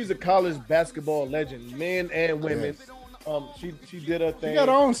women. She's a college basketball legend, men and women. Yes. She did her thing. She got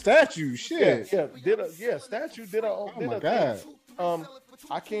her own statue. Shit. Statue. Did her own. Oh my God. Thing.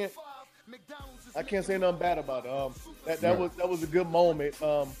 I can't say nothing bad about it. That was a good moment.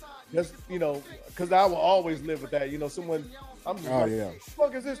 Just, you know, because I will always live with that. You know, someone. I'm just what the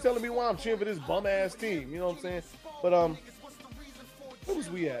fuck is this telling me why I'm cheering for this bum ass team? You know what I'm saying? But where was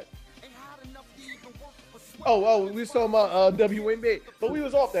we at? Oh, we was talking about WNBA, but we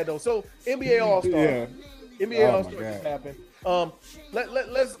was off that though. So NBA All Star, NBA All Star just happened.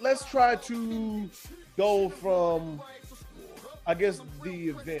 Let's try to go from, I guess, the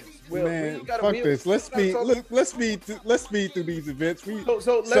events. Well, man, fuck this. Let's speed through these events. Let's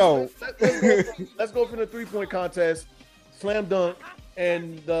go from the 3-point contest, slam dunk,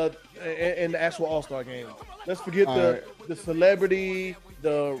 and the actual All Star game. Let's forget the celebrity.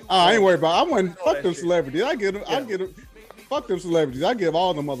 I ain't worried about. Fuck them celebrities. I get them. Fuck them celebrities. I give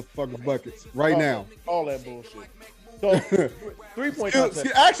all them motherfuckers buckets now. All that bullshit. So 3-point contest.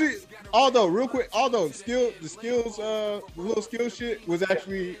 Actually, the little skill shit was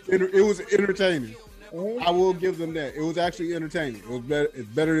actually it was entertaining. I will give them that. It was actually entertaining. It was better. It's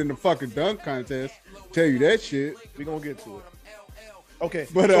better than the fucking dunk contest. Tell you that shit. We're gonna get to it. Okay,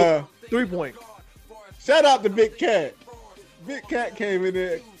 but so 3-point. Shout out to Big Cat. Big Cat came in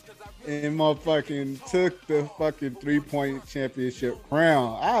there and motherfucking took the fucking 3-point championship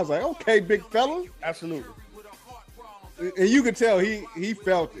crown. I was like, okay, big fella. Absolutely. And you could tell he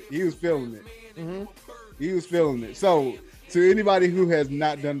felt it. He was feeling it. Mm-hmm. He was feeling it. So to anybody who has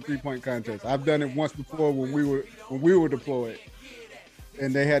not done 3-point contest, I've done it once before when we were deployed,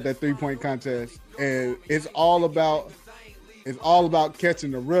 and they had that 3-point contest, and it's all about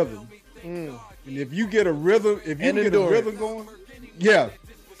catching the rhythm. And if you get a rhythm, a rhythm going, yeah.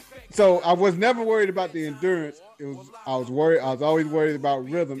 So I was never worried about the endurance. I was always worried about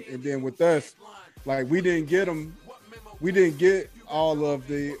rhythm. And then with us, like we didn't get all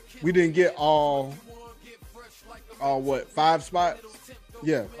 5 spots?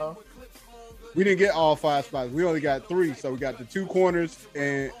 Yeah. We didn't get all 5 spots. We only got 3. So we got the 2 corners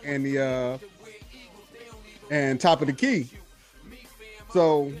and the top of the key.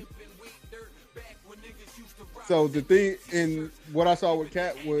 So the thing in what I saw with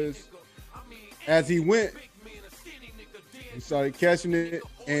Cat was as he went, he started catching it,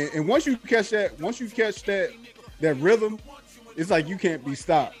 and once you catch that rhythm, it's like you can't be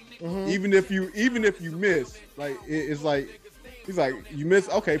stopped. Mm-hmm. Even if you miss, like it's like he's like you miss,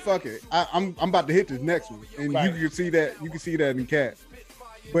 okay, fuck it, I'm about to hit this next one, and right. you can see that in Cat.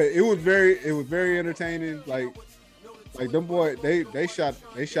 But it was very entertaining. Like them boys, they shot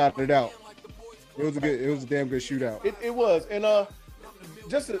it out. It was a damn good shootout. It was, and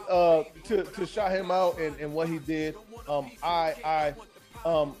just to shout him out and what he did.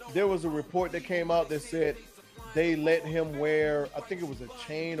 There was a report that came out that said they let him wear, I think it was a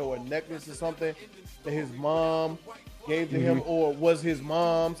chain or a necklace or something that his mom gave to him or was his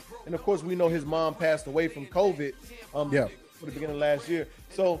mom's. And of course, we know his mom passed away from COVID. For the beginning of last year.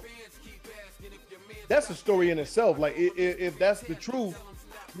 So that's a story in itself. Like if that's the truth,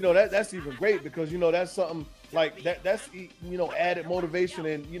 that's even great because that's something like that's added motivation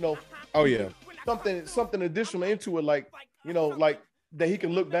and something additional into it, like that he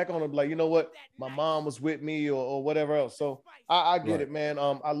can look back on and be like, you know what, my mom was with me or whatever else. So I get it, man.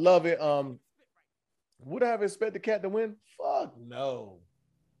 I love it. Would I have expected Cat to win? Fuck no.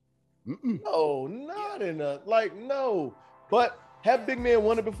 No, not enough. Like no. But have big men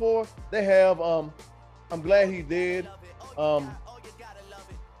won it before? They have. I'm glad he did.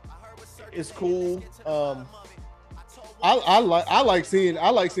 It's cool. I like seeing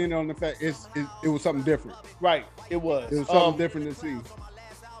it on the fact it was something different. Right, it was. It was something different to see.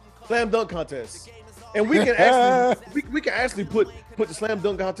 Slam dunk contest, and we can actually we can actually put the slam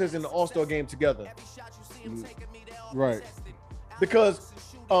dunk contest in the All-Star game together. Right. Because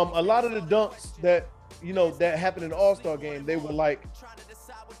a lot of the dunks that that happened in the All-Star game, they were like,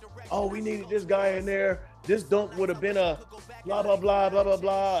 oh, we needed this guy in there. This dunk would have been a blah, blah, blah, blah, blah,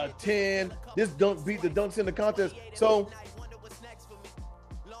 blah, a 10. This dunk beat the dunks in the contest. So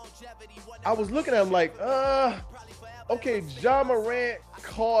I was looking at him like, okay, Ja Morant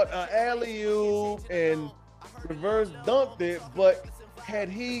caught an alley-oop and reverse dunked it, but had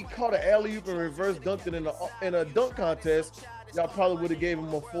he caught an alley-oop and reverse dunked it in a dunk contest, y'all probably would have gave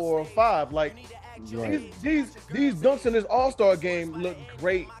him a 4 or 5. Like, right. These dunks in this All-Star game look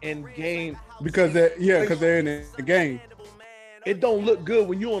great in game because they're in the game. It don't look good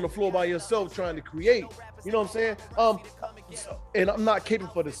when you're on the floor by yourself trying to create. You know what I'm saying? And I'm not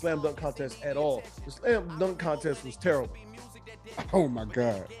caping for the slam dunk contest at all. The slam dunk contest was terrible. Oh my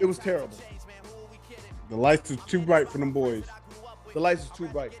God, it was terrible. The lights are too bright for them boys. The lights are too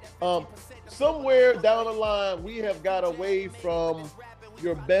bright. Somewhere down the line, we have got away from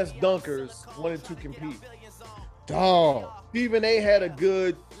your best dunkers wanting to compete. Dog. Stephen A had a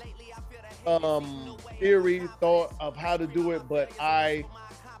good theory, thought of how to do it, but I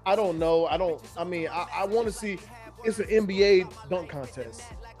don't know. I want to see. It's an NBA dunk contest.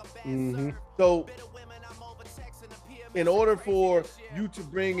 Mm-hmm. So in order for you to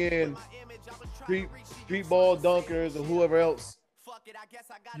bring in street ball dunkers or whoever else,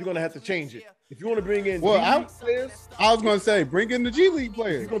 you're gonna have to change it. If you want to bring in players, I was gonna say bring in the G League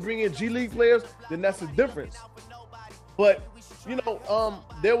players. You're gonna bring in G League players, then that's the difference. But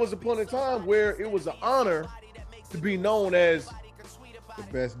there was a point in time where it was an honor to be known as the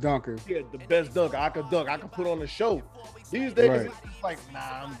best dunker. Yeah, the best dunker. I could dunk. I could put on a show. These days, right. It's just like,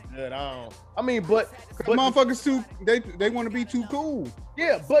 nah, I'm good. But motherfuckers too. They want to be too cool.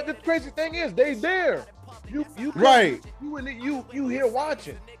 Yeah, but the crazy thing is, they there. You Right. You here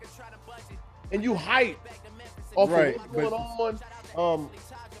watching, and you hype off Right, of what's going on.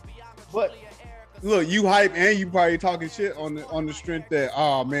 But look, you hype and you probably talking shit on the strength that,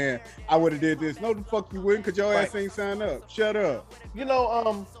 oh man, I would have did this. No, the fuck you wouldn't, cause your ass ain't signed up. Shut up. You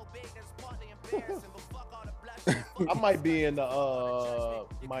know, I might be in the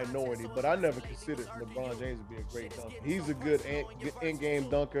minority, but I never considered LeBron James to be a great dunker. He's a good in-game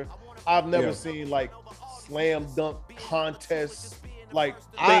dunker. I've never seen like slam dunk contests like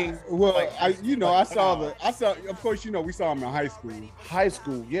things. I saw. Of course, we saw him in high school. High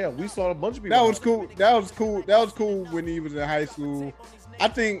school, yeah, we saw a bunch of people. That was cool. That was cool when he was in high school. I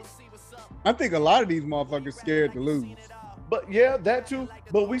think a lot of these motherfuckers scared to lose. But yeah, that too.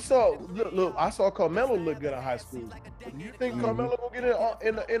 But we saw. Look, I saw Carmelo look good in high school. Do you think Carmelo will get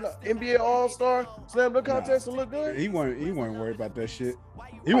in the NBA All-Star slam dunk contest and look good? He wasn't worried about that shit.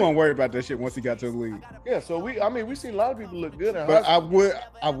 He wasn't worried about that shit once he got to the league. Yeah, so we seen a lot of people look good in but high school.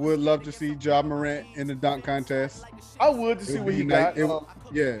 I would love to see Ja Morant in the dunk contest. I would to see what he got.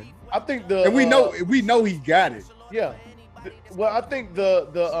 Yeah, I think and we know he got it. Yeah, well, I think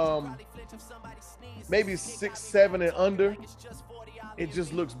the maybe 6, 7 and under, it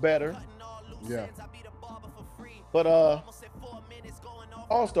just looks better. Yeah. But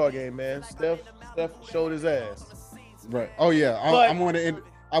All-Star game, man. Steph showed his ass. Right. Oh yeah. I want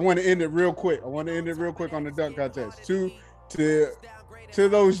to end it real quick. I want to end it real quick on the dunk contest. To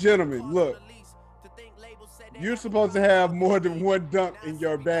those gentlemen, look, you're supposed to have more than one dunk in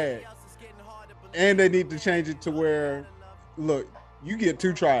your bag, and they need to change it to where, look, you get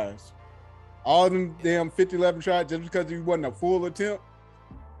 2 tries. All them damn 50-11 tries just because you wasn't a full attempt.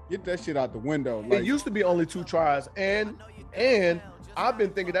 Get that shit out the window. It used to be only 2 tries, and I've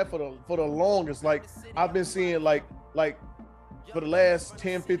been thinking that for the longest. Like I've been seeing like for the last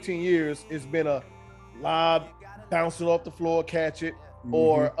 10, 15 years, it's been a lob bouncing off the floor, catch it,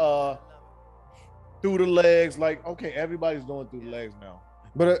 or through the legs. Like, okay, everybody's going through the legs now.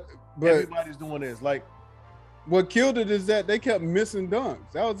 But everybody's doing this. Like, what killed it is that they kept missing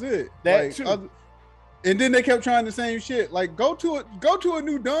dunks. That was it. That too. And then they kept trying the same shit. Like, go to a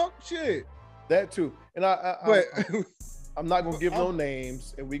new dunk. Shit. That too. And I'm not gonna give no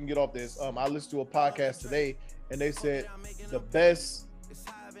names, and we can get off this. I listened to a podcast today, and they said the best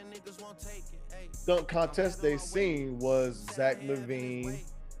dunk contest they seen was Zach LaVine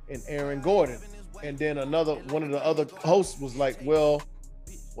and Aaron Gordon. And then one of the other hosts was like, well,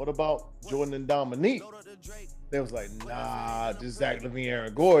 what about Jordan and Dominique? They was like, nah, just Zach LaVine,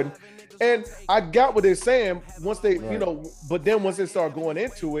 Aaron Gordon. And I got what they're saying once they, but then once they start going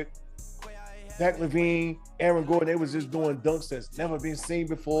into it, Zach LaVine, Aaron Gordon, they was just doing dunks that's never been seen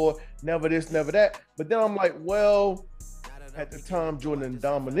before, never this, never that. But then I'm like, well, at the time Jordan and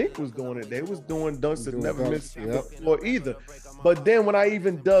Dominique was doing it, they was doing dunks that never been seen before either. But then when I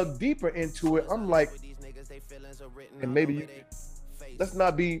even dug deeper into it, I'm like, and maybe let's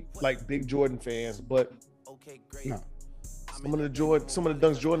not be like big Jordan fans, but no. Some of the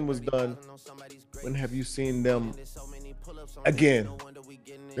dunks Jordan was done. When have you seen them again?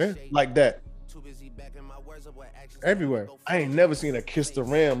 Yeah, like that. Everywhere. I ain't never seen a kiss the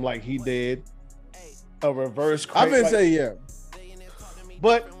rim like he did. A reverse. I've been saying yeah.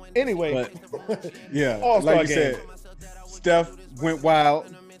 But anyway, yeah, like you said, Steph went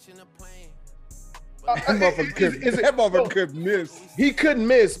wild. That motherfucker could miss. He couldn't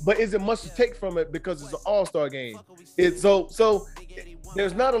miss, but is it much to take from it because it's an All-Star game? It's so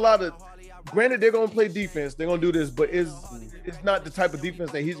there's not a lot of. Granted, they're gonna play defense. They're gonna do this, but it's not the type of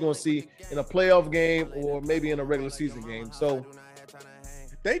defense that he's gonna see in a playoff game or maybe in a regular season game. So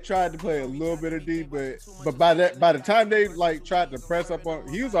they tried to play a little bit of D, but by the time they like tried to press up on,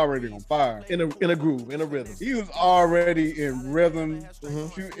 he was already on fire. In a groove, in a rhythm. He was already in rhythm.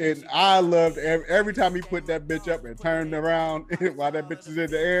 And I loved every time he put that bitch up and turned around while that bitch is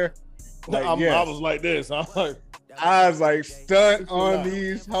in the air. Like, I was like this. I was like, stunt on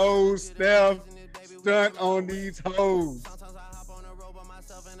these hoes, Steph. Stunt on these hoes.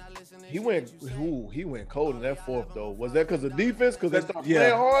 He went cold in that fourth though. Was that because of defense? Because they started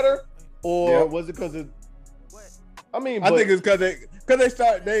playing harder, or was it because of? I think it's because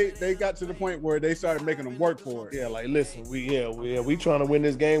they got to the point where they started making them work for it. Yeah, like listen, we trying to win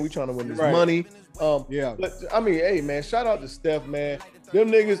this game. We trying to win this money. But I mean, hey man, shout out to Steph, man. Them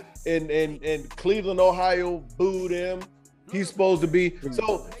niggas in Cleveland, Ohio, booed him. He's supposed to be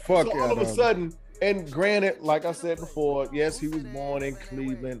all of a sudden. And granted, like I said before, yes, he was born in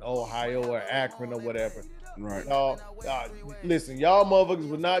Cleveland, Ohio, or Akron, or whatever. Right. Listen, y'all motherfuckers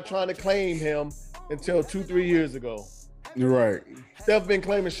were not trying to claim him until 2-3 years ago. You're right. Steph been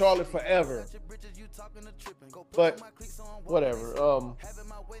claiming Charlotte forever. But whatever.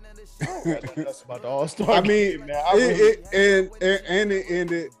 That's about the All-Star. I mean, game, man. It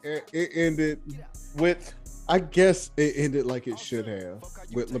ended with. I guess it ended like it should have,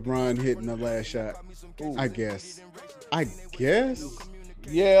 with LeBron hitting the last shot. Ooh. I guess.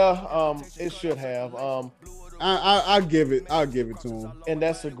 Yeah, it should have. I'll give it to him. And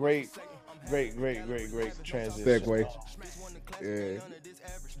that's a great transition. Segue. Yeah.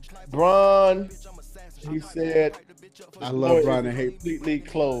 Bron, he said, I love Bron and hate completely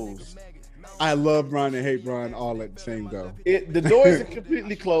closed. I love Bron and hate Bron all at the same go. The door isn't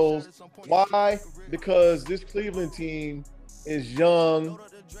completely closed. Why? Because this Cleveland team is young,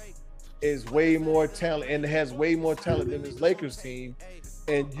 is way more talent, and has way more talent than this Lakers team.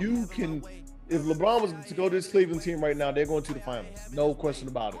 And you can, if LeBron was to go to this Cleveland team right now, they're going to the finals. No question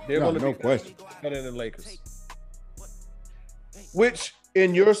about it. They're going to be better than the Lakers. Which,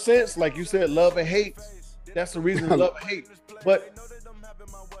 in your sense, like you said, love and hate, that's the reason love and hate. But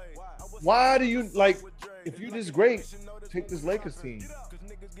why do you, like, if you're this great, take this Lakers team?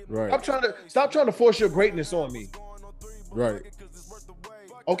 Right. Stop trying to force your greatness on me. Right.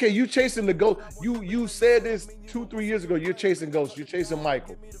 Okay, you chasing the ghost. You said this 2-3 years ago. You're chasing ghosts. You're chasing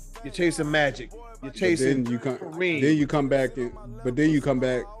Michael. You're chasing Magic. You're chasing Kareem. Then you come back, but then you come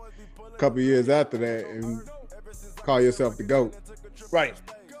back a couple years after that and call yourself the GOAT. Right.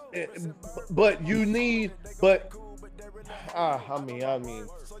 But you need. I mean.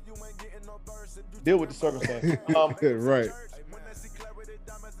 Deal with the circumstances. Right.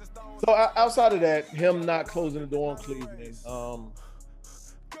 So outside of that, him not closing the door on Cleveland,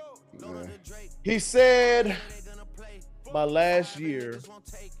 he said, "My last year,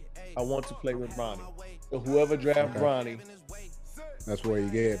 I want to play with Bronny. So whoever draft Bronny, that's where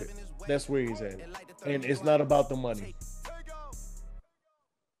you get it. That's where he's at, and it's not about the money."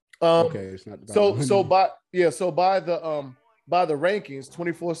 It's not about money. So by the rankings,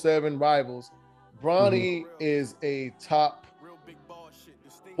 24/7 Rivals, Bronny is a top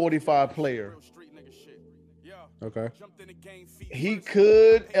 45 player. Okay. He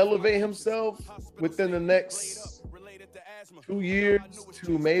could elevate himself within the next 2 years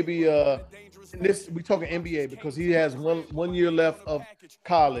to maybe we talking NBA because he has one year left of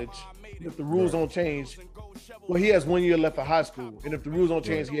college. If the rules don't change, he has 1 year left of high school, and if the rules don't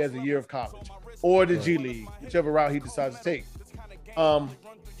change, he has a year of college or the G League, whichever route he decides to take.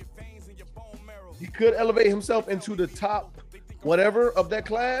 He could elevate himself into the top whatever of that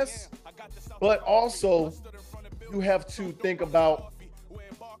class, but also you have to think about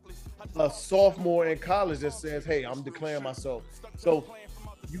a sophomore in college that says, "Hey, I'm declaring myself." So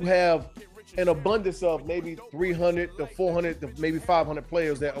you have an abundance of maybe 300 to 400 to maybe 500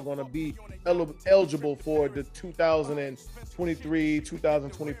 players that are going to be eligible for the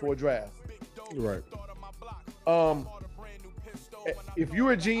 2023-2024 draft. Right. If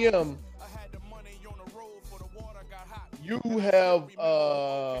you're a GM, you have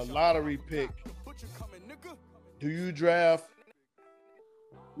a lottery pick. Do you draft?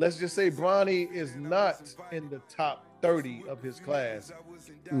 Let's just say Bronny is not in the top 30 of his class.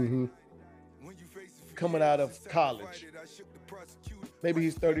 Coming out of college. Maybe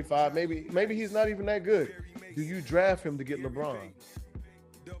he's 35. Maybe he's not even that good. Do you draft him to get LeBron?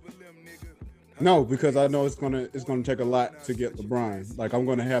 No, because I know it's gonna take a lot to get LeBron. Like, I'm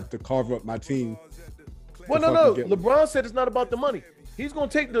gonna have to carve up my team. Well, no. LeBron said it's not about the money. He's gonna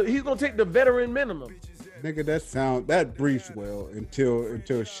take the veteran minimum. Nigga, that briefs well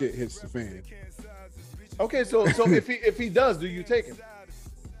until shit hits the fan. Okay, so if he does, do you take him?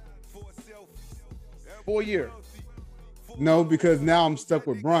 4 year. No, because now I'm stuck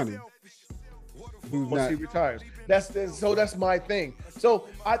with Bronny. Once he retires. That's my thing. So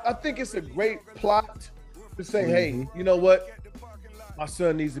I think it's a great plot to say, hey, you know what? My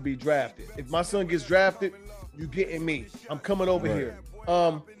son needs to be drafted. If my son gets drafted, you getting me. I'm coming over here.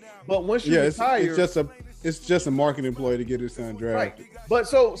 But once you retire, it's just a marketing ploy to get his son drafted. Right. But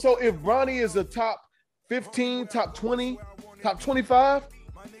so if Bronny is a top 15, top 20, top 25,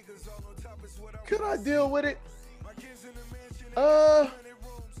 could I deal with it?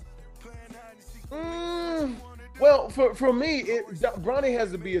 Well, for me, Bronny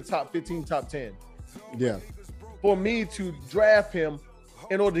has to be a top 15, top 10. Yeah. For me to draft him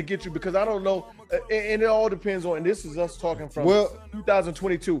in order to get you, because I don't know, and it all depends on, and this is us talking from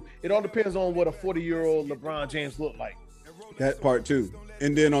 2022. It all depends on what a 40-year-old LeBron James look like. That part too.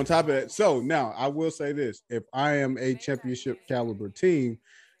 And then on top of that, so now I will say this: if I am a championship caliber team,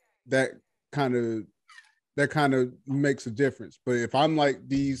 that kind of makes a difference. But if I'm like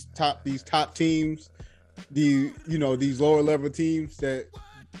these top teams, these lower level teams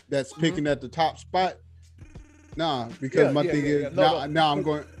that's picking at the top spot, Nah, because my thing is now I'm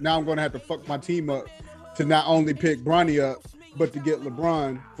going to have to fuck my team up to not only pick Bronny up, but to get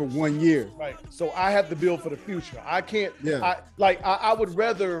LeBron for 1 year. Right. So I have to build for the future. I can't. Yeah. I would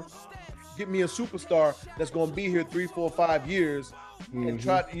rather get me a superstar that's going to be here 3, 4, 5 years and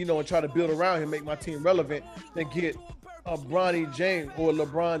try to build around him, make my team relevant, than get a Bronny James or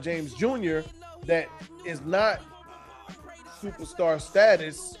LeBron James Jr. that is not superstar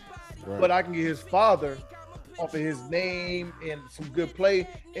status, but I can get his father off of his name and some good play,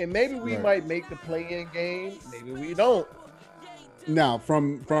 and maybe we might make the play-in game. Maybe we don't. Now,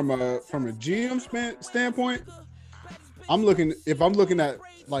 from a GM standpoint, if I'm looking at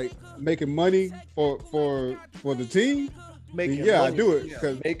like making money for the team. I do it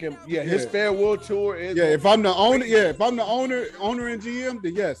because make him. His farewell tour is. Yeah, if I'm the owner, and GM,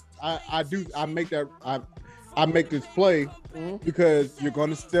 then yes, I do. I make that. I make this play because you're going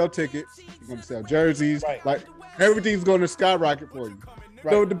to sell tickets, you're going to sell jerseys, like everything's going to skyrocket for you.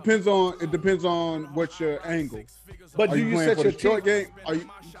 Right. So it depends on what your angle. But are you playing for the short game?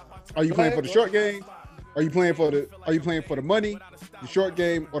 Are you playing for the short game? Are you playing for the money, the short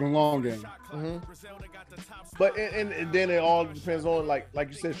game, or the long game? Mm-hmm. But and then it all depends on like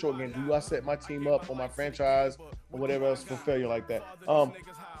you said, short game. Do I set my team up or my franchise or whatever else for failure like that?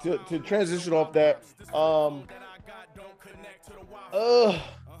 To transition off that,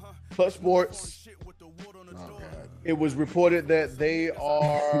 Clutch Sports. Oh God. It was reported that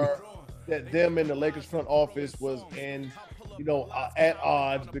that them and the Lakers front office was at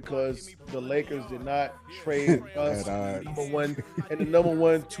odds because the Lakers did not trade us the number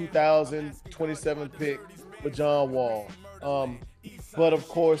one 2027 pick for John Wall. But of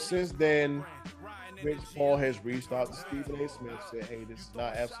course, since then, Rich Paul has reached out to Stephen A. Smith, said, "Hey, this is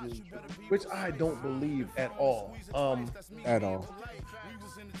not absolutely true," which I don't believe at all. At all.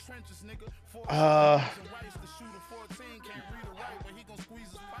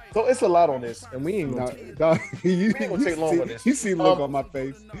 So it's a lot on this, and we ain't gonna take long on this. You see the look on my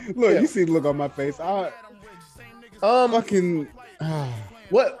face. Look, you see the look on my face.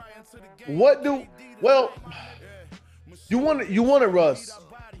 You wanted Russ.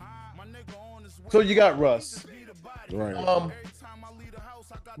 So you got Russ. Right.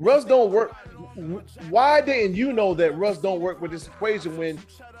 Russ don't work. Why didn't you know that Russ don't work with this equation when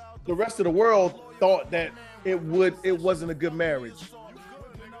the rest of the world thought that it wasn't a good marriage?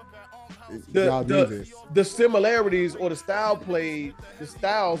 The similarities or the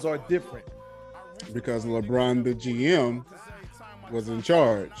styles are different. Because LeBron, the GM, was in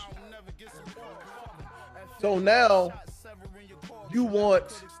charge. So now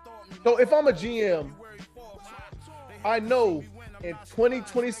so if I'm a GM, I know in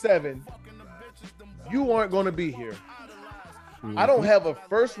 2027, you aren't going to be here. Mm-hmm. I don't have a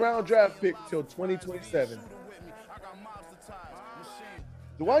first round draft pick till 2027.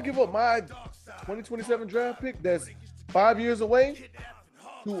 Do I give up my 2027 draft pick that's 5 years away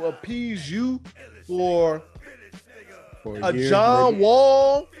to appease you for a John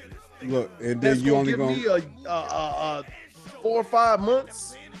Wall? Look, and then you only going to give me a 4 or 5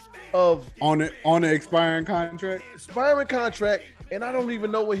 months of on an expiring contract, and I don't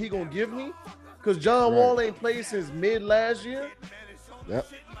even know what he gonna give me because John Wall ain't played since mid last year. Yep.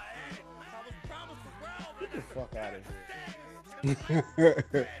 Get the fuck out of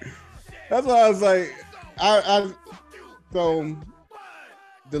here. That's why I was like, so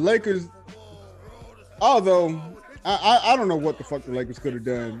the Lakers, although I don't know what the fuck the Lakers could have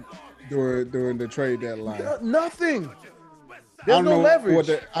done during the trade deadline. Nothing. There's no leverage.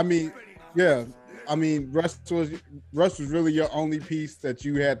 Russ was really your only piece that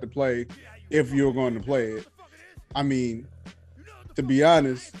you had to play if you were going to play it. I mean, to be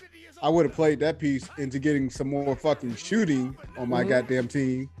honest, I would have played that piece into getting some more fucking shooting on my goddamn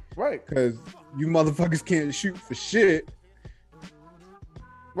team. Right. Because you motherfuckers can't shoot for shit.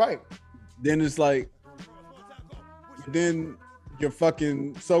 Right. Then it's like, then your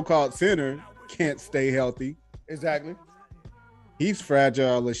fucking so-called center can't stay healthy. Exactly. He's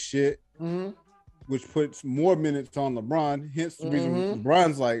fragile as shit, which puts more minutes on LeBron. Hence the reason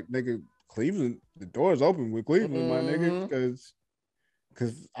LeBron's like, nigga, Cleveland, the door's open with Cleveland, my nigga,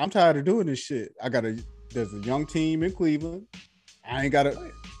 because I'm tired of doing this shit. There's a young team in Cleveland. I ain't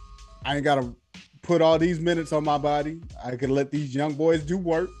gotta put all these minutes on my body. I can let these young boys do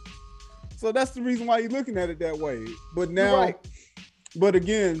work. So that's the reason why you're looking at it that way. But now, but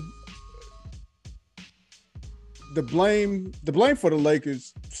again, the blame for the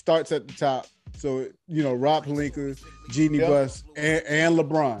Lakers starts at the top. So, Rob Pelinka, Jeanie Buss, and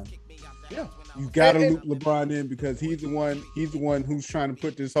LeBron. Yeah. You gotta loop LeBron in because he's the one who's trying to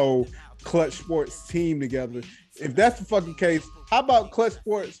put this whole Clutch Sports team together. If that's the fucking case, how about Clutch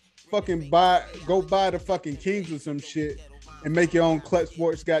Sports fucking go buy the fucking Kings or some shit and make your own Clutch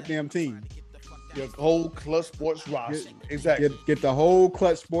Sports goddamn team? Your whole Clutch Sports roster. Exactly. Get the whole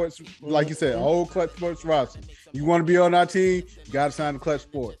Clutch Sports, like you said, whole Clutch Sports roster. You want to be on our team, you gotta sign the Clutch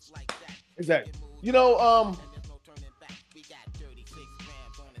Sports. Exactly. You know,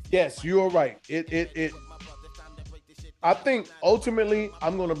 yes, you are right. It I think ultimately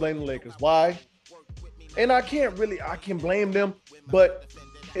I'm gonna blame the Lakers. Why? And I can blame them, but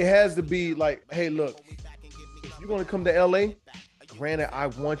it has to be like, hey, look, if you're gonna come to LA, granted, I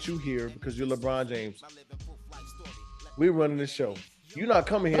want you here because you're LeBron James. We're running the show. You're not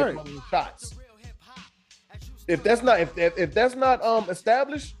coming here throwing shots. If that's not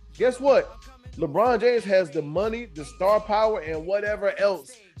established, guess what? LeBron James has the money, the star power, and whatever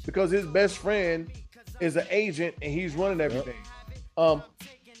else because his best friend is an agent and he's running everything.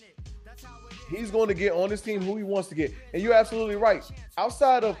 He's going to get on his team who he wants to get. And you're absolutely right.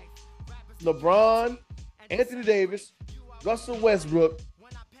 Outside of LeBron, Anthony Davis, Russell Westbrook,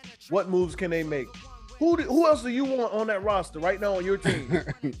 what moves can they make? Who else do you want on that roster right now on your team?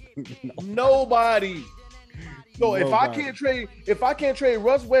 Nobody. So if I can't trade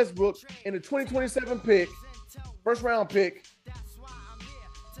Russ Westbrook in the 2027 pick, first round pick,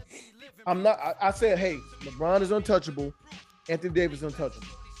 I said, hey, LeBron is untouchable, Anthony Davis is untouchable.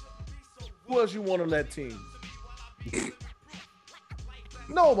 Who else you want on that team?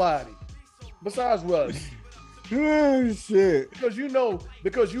 Nobody. Besides Russ. Oh, shit. Because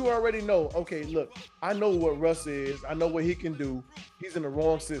you already know, okay, look, I know what Russ is. I know what he can do. He's in the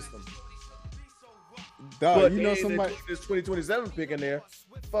wrong system. Dog, but you know somebody this 2027 pick in there.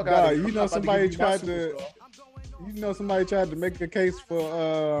 Fuck dog, out. You know somebody tried to make a case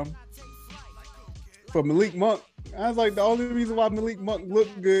for Malik Monk. I was like, the only reason why Malik Monk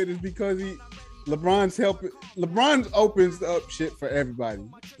looked good is because LeBron's helping. LeBron opens up shit for everybody,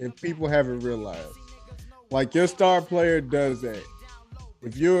 and people haven't realized. Like, your star player does that.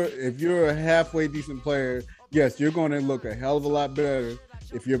 If you're a halfway decent player, yes, you're going to look a hell of a lot better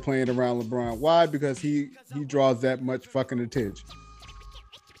if you're playing around LeBron. Why? Because he draws that much fucking attention.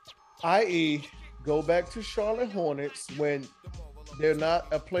 I.e., go back to Charlotte Hornets when they're not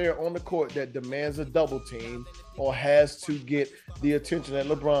a player on the court that demands a double team or has to get the attention that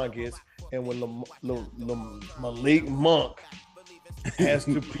LeBron gets. And when Malik Monk has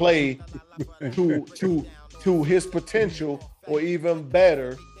to play to his potential or even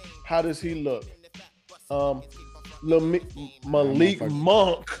better, how does he look? Malik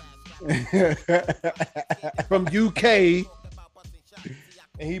Monk from UK,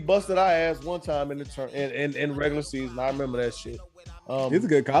 and he busted our ass one time in the in regular season. I remember that shit. He's a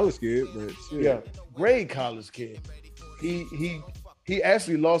good college kid, but shit. Yeah, great college kid. He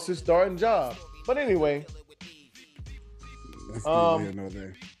actually lost his starting job. But anyway,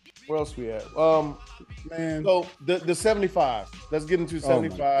 where else we at? Man. So the 75. Let's get into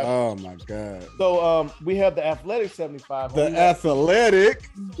 75. Oh my God. So we have the athletic 75. The athletic.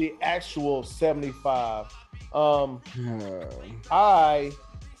 The actual 75. The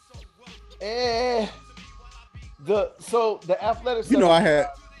athletic 75,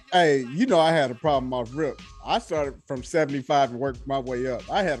 I had a problem off rip. I started from 75 and worked my way up.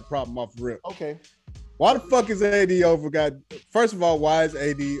 I had a problem off rip. Okay. Why the fuck is AD over first of all, why is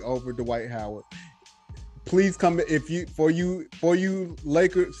AD over Dwight Howard? Please come for you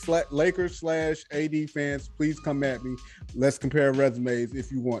Lakers/AD fans, please come at me. Let's compare resumes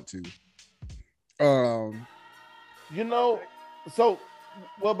if you want to.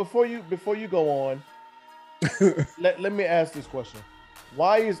 Before you go on, let me ask this question.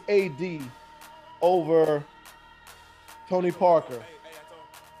 Why is AD over Tony Parker,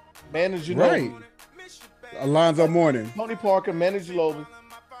 Manu Ginobili? Right. Alonzo Mourning. Tony Parker, Manu Ginobili,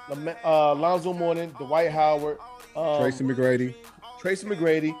 Alonzo Mourning, Dwight Howard, Tracy McGrady,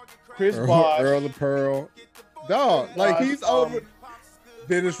 Chris Bosh, Earl of Pearl. Dog, like he's over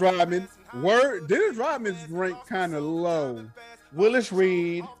Dennis Rodman. Dennis Rodman's ranked kind of low. Willis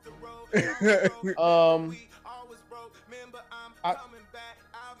Reed.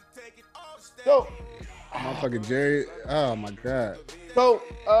 Motherfucking Jerry. Oh my God. So,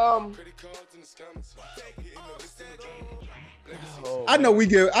 I know we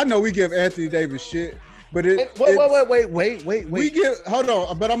give Anthony Davis shit, but wait. We give hold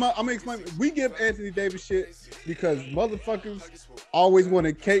on, but I'm gonna explain. We give Anthony Davis shit because motherfuckers always want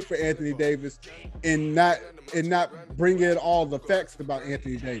to cape for Anthony Davis and not bring in all the facts about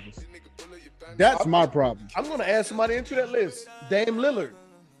Anthony Davis. That's my problem. I'm gonna add somebody into that list. Dame Lillard.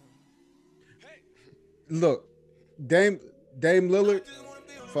 look, Dame Lillard,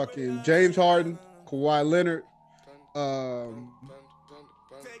 fucking James Harden, Kawhi Leonard,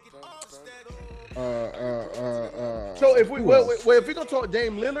 So if if we're gonna talk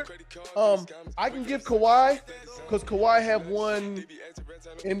Dame Lillard, I can give Kawhi because Kawhi have won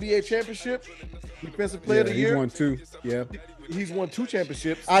NBA championship, defensive player of the year. He's won 2. Yeah, he's won 2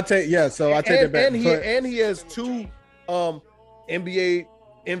 championships. I take it back. And he has 2 NBA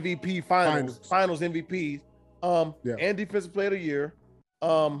MVP finals MVPs, and defensive player of the year.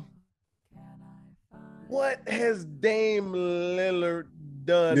 What has Dame Lillard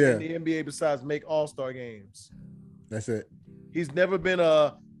done in the NBA besides make All-Star games? That's it. He's never been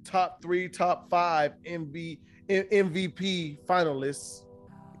a top 3, top 5 MVP finalist.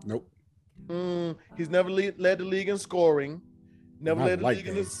 Nope. He's never led the league in scoring. Never led the league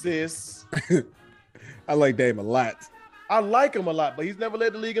in assists. I like Dame a lot. I like him a lot, but he's never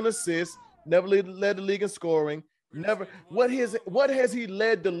led the league in assists. Never led the league in scoring. Never. What has he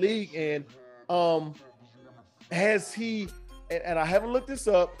led the league in? Has he? And I haven't looked this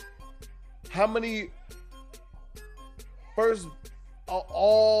up. How many first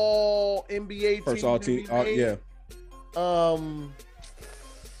all NBA first all team? Yeah. I'm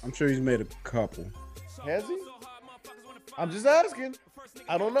sure he's made a couple. Has he? I'm just asking.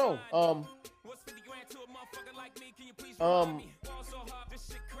 I don't know.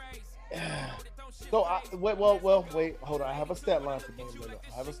 So wait, hold on. I have a stat line for Dame Lillard.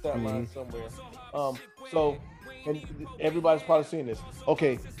 I have a stat line somewhere. So, and everybody's probably seen this.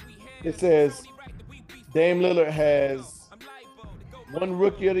 Okay, it says Dame Lillard has 1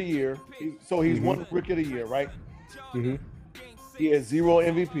 Rookie of the Year. So he's 1 Rookie of the Year, right? Mm-hmm. He has 0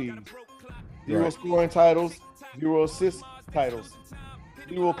 MVPs, 0 scoring titles, 0 assist titles,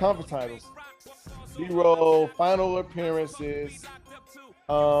 0 conference titles, 0 final appearances.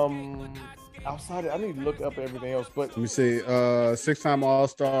 Outside I need to look up everything else, but let me see. 6-time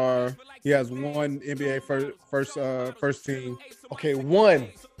All-Star. He has 1 NBA first team. Okay, 1.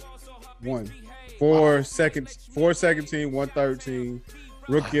 4 second team, 1 third team.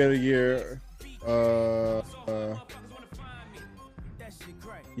 Rookie of the Year.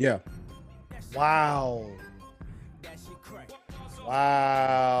 Yeah. Wow.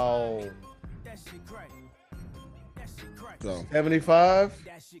 So 75?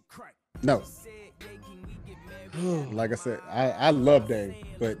 No. Like I said, I love Dame,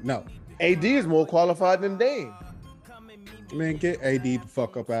 but no. AD is more qualified than Dame. Man, get AD the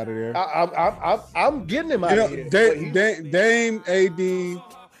fuck up out of there. I'm getting him out of here. Dame, AD,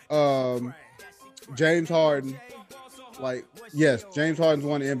 James Harden. Like, yes, James Harden's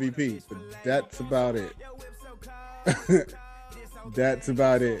won the MVP, but that's about it. That's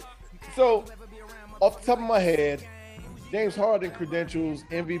about it. So, off the top of my head, James Harden credentials,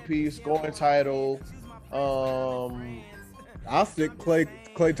 MVP, scoring title. I'll stick Clay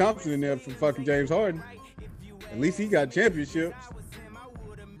Thompson in there for fucking James Harden. At least he got championships.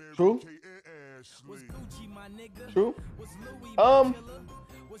 True.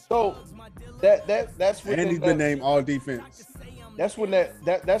 So that's within, and he's been named all defense. That's when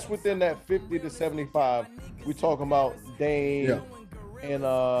that's within that 50 to 75. We talking about Dame, and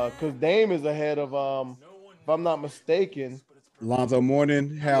because Dame is ahead of if I'm not mistaken, Lonzo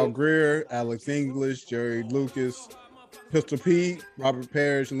Mourning, Hal Greer, Alex English, Jerry Lucas, Pistol Pete, Robert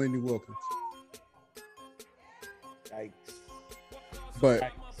Parrish, and Lenny Wilkins. Yikes.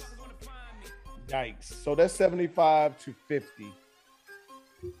 But yikes. So that's 75 to 50.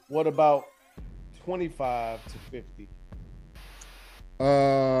 What about 25 to 50?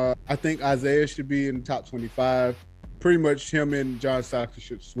 I think Isaiah should be in the top 25. Pretty much him and John Stockton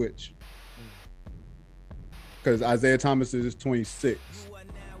should switch. Because Isaiah Thomas is 26.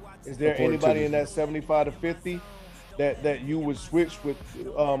 Is there anybody in that 75 to 50 that you would switch with,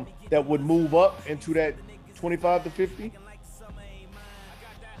 that would move up into that 25 to 50?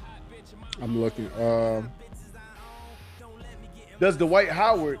 I'm looking. Does Dwight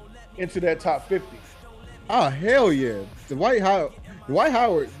Howard into that top 50? Oh, hell yeah. Dwight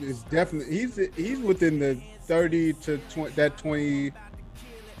Howard is definitely, he's within the 30 to 20, that 20.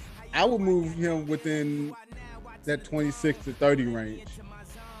 I would move him within that 26 to 30 range.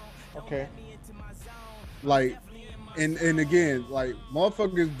 Okay. Like, and again, like,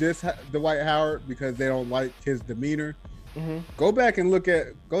 motherfuckers diss Dwight Howard because they don't like his demeanor. Mm-hmm. Go back and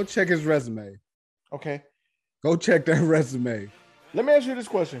go check his resume. Okay. Go check that resume. Let me ask you this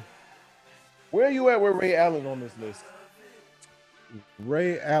question. Where are you at with Ray Allen on this list?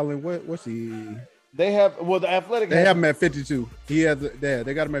 Ray Allen, what's he? They have, the Athletic. They have him at 52. He has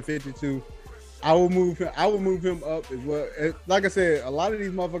they got him at 52. I will move him up as well. Like I said, a lot of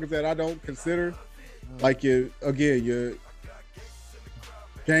these motherfuckers that I don't consider Like your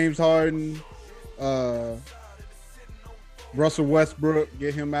James Harden, Russell Westbrook,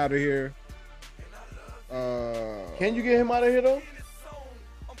 get him out of here. Can you get him out of here though?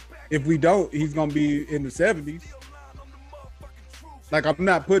 If we don't, he's gonna be in the 70s. Like I'm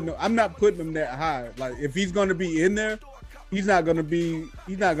not putting him that high. Like if he's gonna be in there, he's not gonna be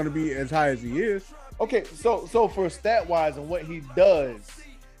as high as he is. Okay, so for stat wise and what he does,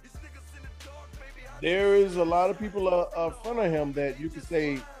 there is a lot of people in front of him that you could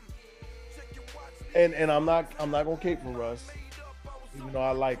say, and I'm not gonna cape for Russ, even though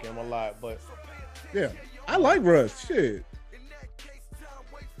I like him a lot, but yeah, I like Russ. Shit.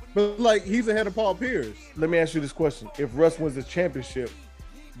 But like he's ahead of Paul Pierce. Let me ask you this question: if Russ wins the championship,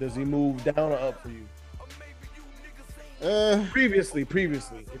 does he move down or up for you? Previously,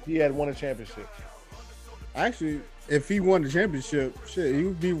 if he had won a championship. Actually, if he won the championship, shit, he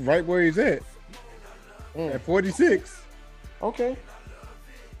would be right where he's at. At 46. Okay.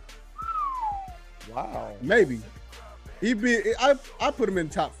 Wow. Maybe. I put him in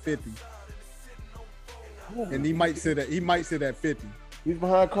top 50. And he might sit at 50. He's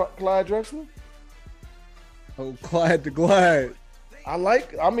behind Clyde Drexler? Oh, Clyde the Glide. I'm not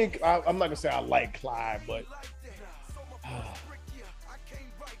gonna say I like Clyde, but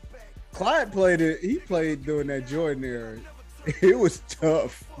Clyde played it. He played during that Jordan era. It was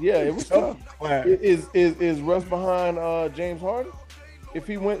tough. Yeah, it was tough. Clyde. Is Russ behind James Harden? If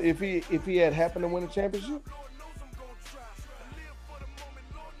he had happened to win a championship?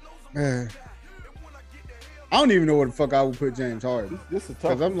 Man. I don't even know where the fuck I would put James Harden. This is a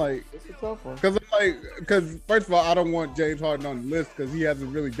tough one. It's a tough one. Because first of all, I don't want James Harden on the list because he hasn't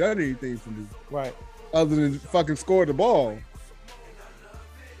really done anything for me. Right. Other than fucking score the ball.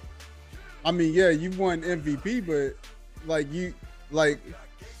 I mean, yeah, you won MVP, but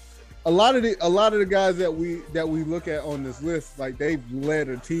a lot of the guys that we look at on this list, like they've led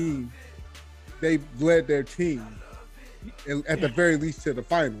a team. They've led their team at the very least to the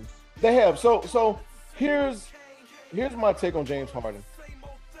finals. They have. So here's my take on James Harden.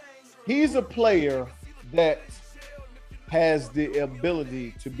 He's a player that has the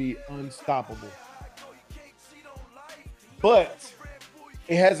ability to be unstoppable, but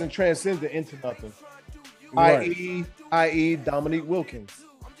it hasn't transcended into nothing. Right. i.e. Dominique Wilkins.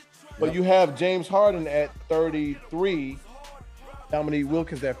 But you have James Harden at 33, Dominique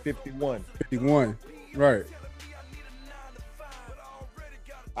Wilkins at 51. 51, right.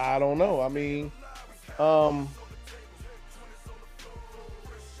 I don't know. I mean,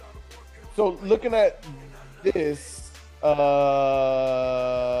 so looking at this,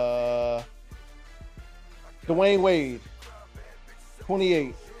 Dwayne Wade,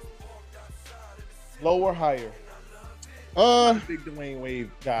 28. Lower, higher? Big Dwayne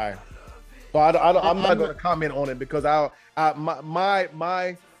Wade guy. So I'm not going to comment on it because my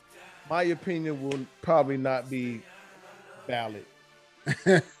opinion will probably not be valid.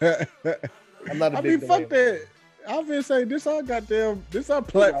 I'm not a big. Fuck that. I've been saying this our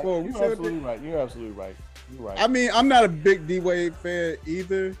platform. You're absolutely right. You're absolutely right. You're right. I mean, I'm not a big D Wade fan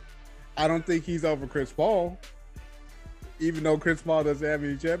either. I don't think he's over Chris Paul. Even though Chris Paul doesn't have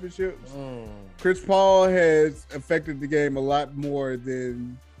any championships, Chris Paul has affected the game a lot more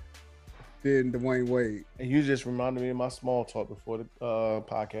than Dwayne Wade. And you just reminded me of my small talk before the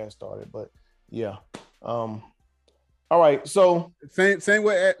podcast started. But yeah, all right. So same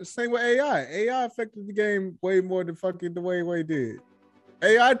way AI. AI affected the game way more than fucking Dwayne Wade did.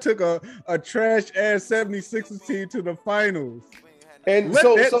 AI took a trash ass 76ers team to the finals. And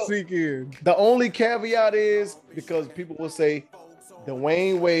Let that sink in. The only caveat is because people will say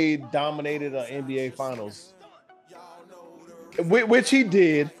Dwayne Wade dominated an NBA Finals, which he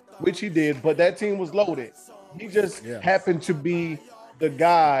did, but that team was loaded. He just happened to be the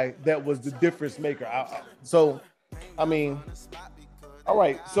guy that was the difference maker. I mean, all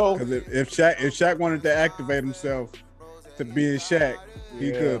right. So if Shaq wanted to activate himself to be Shaq,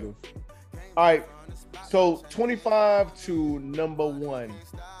 he could have. All right. So 25 to number 1.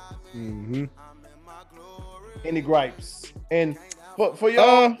 Mm-hmm. Any gripes? And for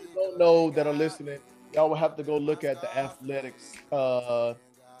y'all who don't know that are listening, y'all will have to go look at the Athletics because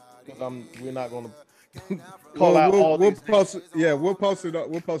we're not going to call out all we'll these post it. Yeah, we'll post it on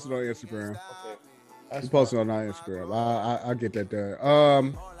Instagram. Okay. We'll post it on our Instagram. I'll get that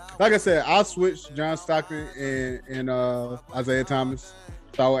done. Like I said, I'll switch John Stockton and Isaiah Thomas.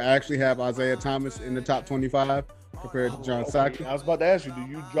 So I would actually have Isaiah Thomas in the top 25 compared to John Stockton. I was about to ask you, do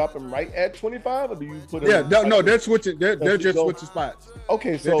you drop him right at 25 or do you put him? Yeah, no, they're switching. They're just switching spots.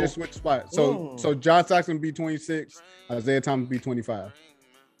 Okay, so they're just switching spots. So John Stockton be 26, Isaiah Thomas be 25.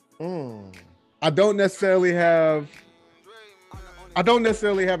 I don't necessarily have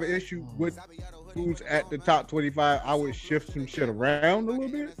an issue with who's at the top 25. I would shift some shit around a little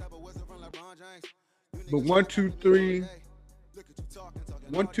bit. But 1 through 10.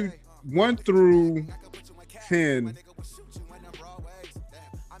 1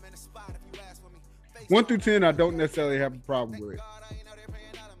 through 10, I don't necessarily have a problem with.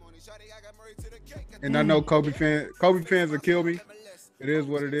 And I know Kobe fans will kill me. It is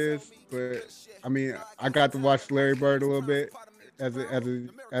what it is. But I mean, I got to watch Larry Bird a little bit as a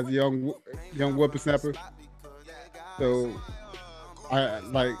young whippersnapper. So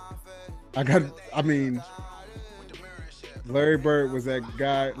Larry Bird was that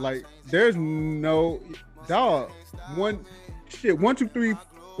guy. Like, there's no dog. 1, 2, 3,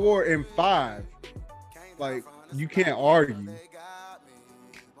 4, and 5. Like, you can't argue.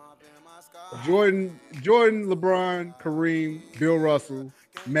 Jordan, LeBron, Kareem, Bill Russell,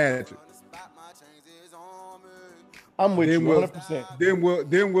 Magic. I'm with you 100%.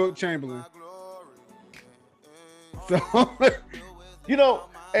 Then Wilt Chamberlain. So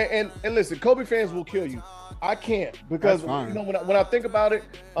and listen, Kobe fans will kill you. I can't, because when I think about it,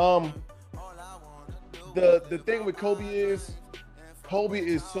 the thing with Kobe is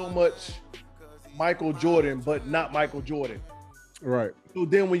so much Michael Jordan, but not Michael Jordan. Right. So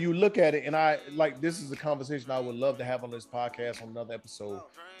then when you look at it, and this is a conversation I would love to have on this podcast on another episode.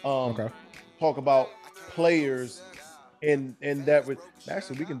 Talk about players in that.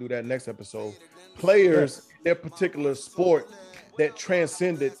 Actually, we can do that next episode. Players in their particular sport that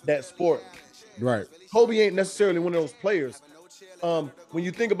transcended that sport. Right. Kobe ain't necessarily one of those players. When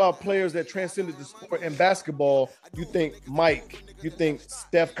you think about players that transcended the sport in basketball, you think Mike, you think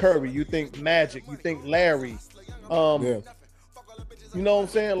Steph Curry, you think Magic, you think Larry. You know what I'm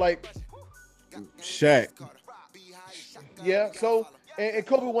saying? Like Shaq. Yeah. So, and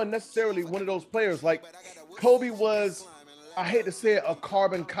Kobe wasn't necessarily one of those players. Like, Kobe was, I hate to say it, a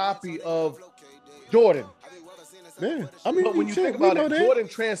carbon copy of Jordan. Yeah. I mean, but when you think about it, Jordan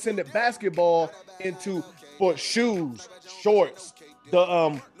transcended basketball into for shoes, shorts,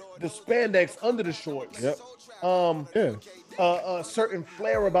 the spandex under the shorts. Yep. A certain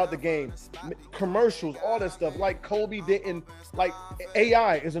flair about the game, commercials, all that stuff. Like, Kobe didn't, like,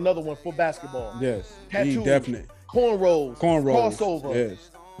 AI is another one for basketball. Yes. Tattoos, definitely. Cornrows, crossover.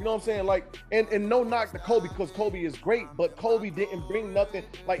 Yes. You know what I'm saying? Like, and no knock to Kobe, because Kobe is great, but Kobe didn't bring nothing,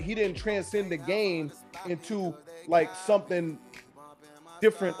 like, he didn't transcend the game into like something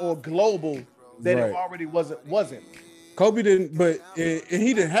different or global that it already wasn't. Kobe didn't, but and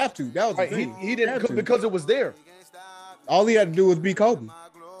he didn't have to. That was the thing. He didn't, because it was there. All he had to do was be Kobe.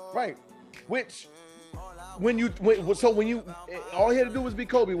 Right. Which when you all he had to do was be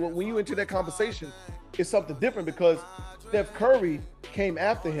Kobe. When you enter that conversation, it's something different, because Steph Curry came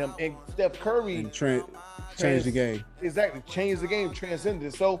after him, and Steph Curry and changed the game. Exactly, changed the game,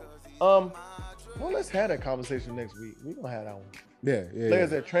 transcended it. So, let's have that conversation next week. We're gonna have that one. Yeah.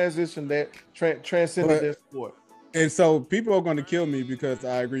 Players that transition, that transcended their sport. And so people are going to kill me because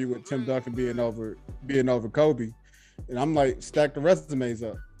I agree with Tim Duncan being over Kobe, and I'm like, stack the resumes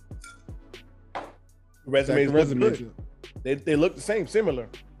up. Resumes. They look the same, similar.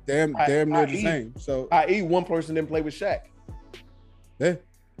 Damn near the same. So, i.e., one person didn't play with Shaq. Yeah.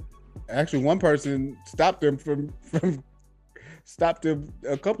 Actually, one person stopped him from stopped him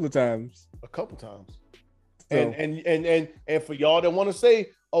a couple of times. So, and for y'all that want to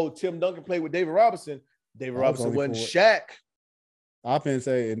say, oh, Tim Duncan played with David Robinson. David Robinson wasn't Shaq. I've been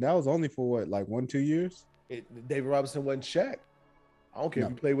saying, and that was only for what, like 1-2 years? David Robinson wasn't Shaq. I don't care if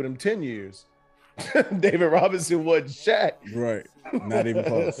you played with him 10 years. David Robinson wasn't Shaq. Right. Not even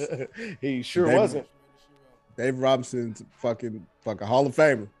close. He wasn't. David Robinson's fucking Hall of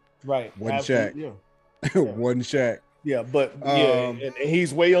Famer. Right. Wasn't Shaq. Yeah. Wasn't Shaq. Yeah, but and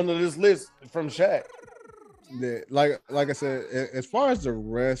he's way under this list from Shaq. Yeah, like I said, as far as the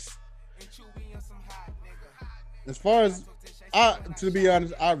rest, to be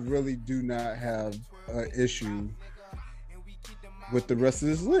honest, I really do not have an issue with the rest of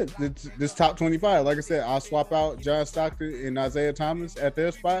this list. This top 25. Like I said, I'll swap out John Stockton and Isaiah Thomas at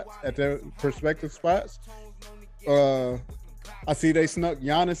their spots, at their respective spots. I see they snuck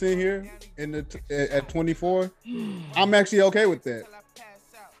Giannis in here at 24. I'm actually okay with that.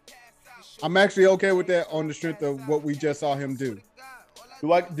 I'm actually okay with that on the strength of what we just saw him do.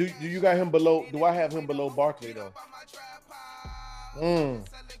 Do you got him below? Do I have him below Barkley though?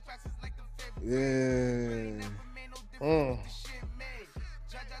 Yeah.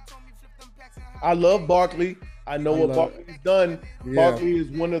 I love Barkley. I know what Barkley's done. Yeah. Barkley is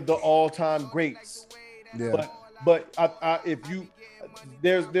one of the all-time greats. Yeah. But But if you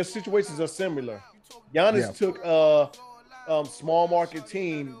their situations are similar. Giannis took small market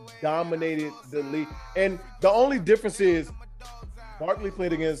team, dominated the league, and the only difference is Barkley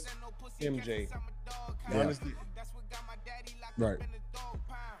played against MJ. Giannis did. Right.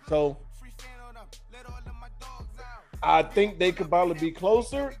 So I think they could probably be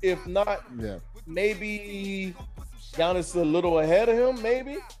closer. If not, maybe Giannis a little ahead of him.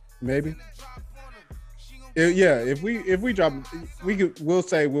 Maybe. If we drop, we'll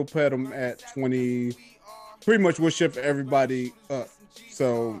say we'll put them at 20. Pretty much we'll shift everybody up.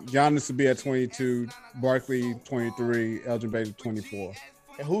 So Giannis will be at 22, Barkley 23, Elgin Baylor 24.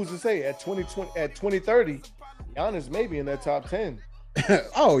 And who's to say at 2030, Giannis may be in that top 10.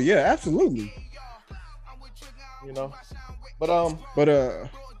 Oh yeah, absolutely. You know,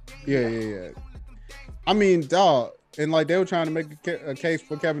 yeah. I mean, dog, and like they were trying to make a case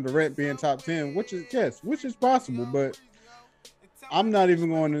for Kevin Durant being top 10, which is possible, but I'm not even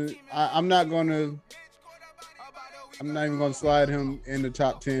going to. I'm not even going to slide him in the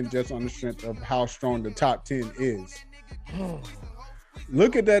top 10 just on the strength of how strong the top 10 is.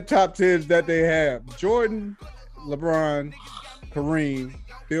 Look at that top 10 that they have: Jordan, LeBron, Kareem,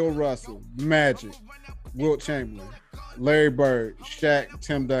 Bill Russell, Magic, Wilt Chamberlain, Larry Bird, Shaq,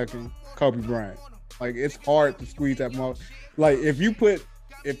 Tim Duncan, Kobe Bryant. Like, it's hard to squeeze that more. Like, if you put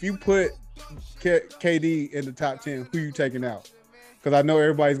KD in the top 10, who you taking out? Because I know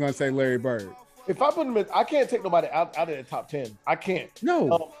everybody's gonna say Larry Bird. If I put him in, I can't take nobody out of the top 10. I can't.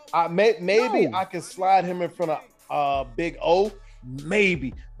 No. I can slide him in front of Big O,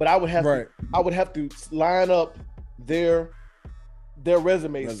 maybe, but I would have to line up their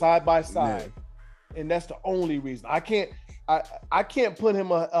resumes side by side, and that's the only reason. I can't put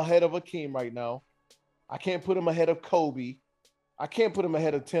him ahead of Akeem right now. I can't put him ahead of Kobe. I can't put him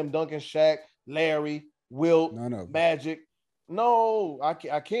ahead of Tim Duncan, Shaq, Larry, Wilt, Magic. No, I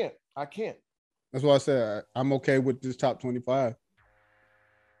can't. That's why I said I'm okay with this top 25.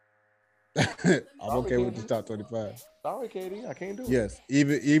 I'm okay with this top 25. Sorry, KD, I can't do it. Yes,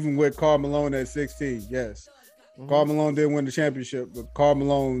 even with Karl Malone at 16, yes. Mm-hmm. Karl Malone didn't win the championship, but Karl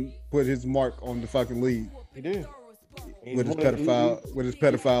Malone put his mark on the fucking league. He did. With his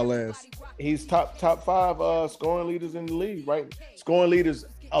pedophile ass. He's top 5 scoring leaders in the league, right? Scoring leaders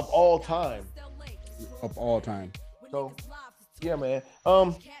of all time. Of all time. So, yeah, man.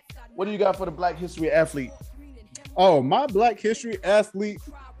 What do you got for the Black History athlete? Oh, my Black History athlete.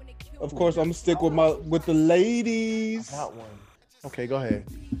 Of course, I'm gonna stick with the ladies. I got one. Okay, go ahead.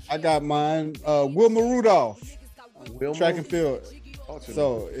 I got mine. Wilma Rudolph. Track and field.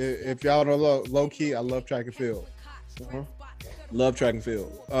 So if y'all don't know, low key, I love track and field. Mm-hmm. Love track and field.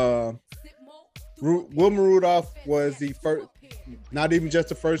 Wilma Rudolph was the first, not even just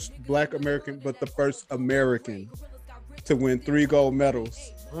the first Black American, but the first American to win 3 gold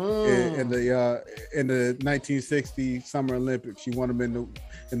medals in the 1960 Summer Olympics. She won them in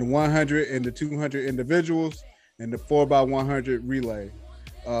the 100 and the 200 individuals and the 4x100 relay.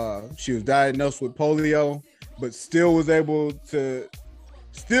 She was diagnosed with polio, but still was able to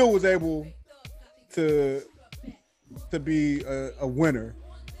be a winner.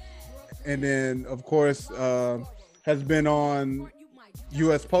 And then, of course, has been on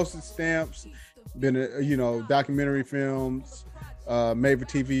U.S. postage stamps, been documentary films, made for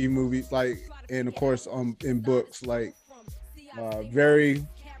TV movies, and of course in books, very,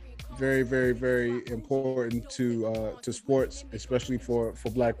 very, very, very important to sports, especially for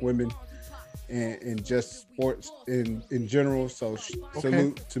Black women and just sports in general. So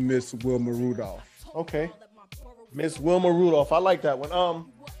salute to Miss Wilma Rudolph. Okay. Miss Wilma Rudolph. I like that one.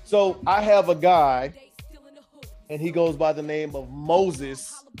 So I have a guy, and he goes by the name of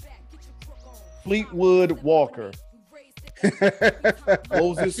Moses Fleetwood Walker.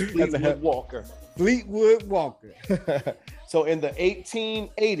 Moses Fleetwood Walker. Fleetwood Walker. So in the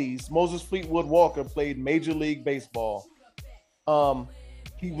 1880s, Moses Fleetwood Walker played Major League Baseball.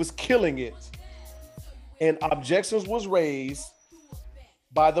 He was killing it. And objections was raised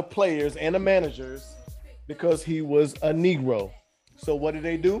by the players and the managers because he was a Negro. So what did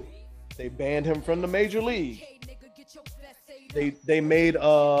they do? They banned him from the Major League. They made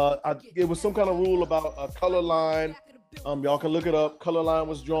it was some kind of rule about a color line. Y'all can look it up. Color line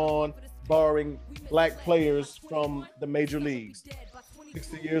was drawn, barring Black players from the major leagues.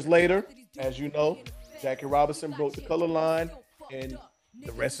 60 years later, as you know, Jackie Robinson broke the color line, and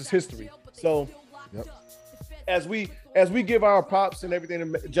the rest is history. So, as we give our props and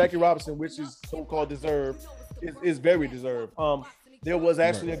everything to Jackie Robinson, which is so-called deserved, is very deserved. There was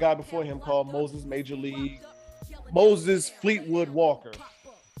actually a guy before him called Moses Fleetwood Walker.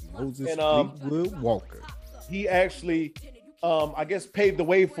 Fleetwood Walker. he actually, I guess, paved the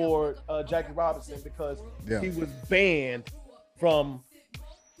way for Jackie Robinson because he was banned from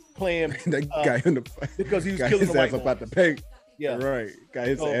playing that guy in the because he was got killing his the ass white up out the paint. Yeah, right. Got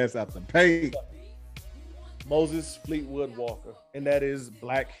his ass out the paint. Moses Fleetwood Walker, and that is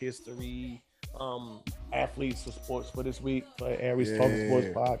Black History athletes for sports for this week for Aries Talking Sports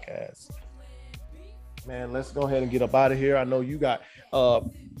podcast. Man, let's go ahead and get up out of here. I know you got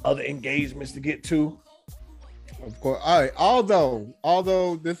other engagements to get to. Of course. All right.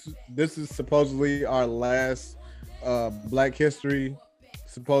 Although this is supposedly our last Black History,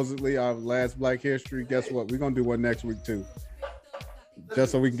 supposedly our last Black History. Guess what? We're gonna do one next week too,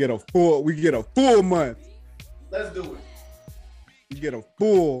 just so we can get a full month. Let's do it. We get a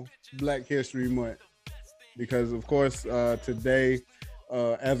full Black History Month because, of course, today,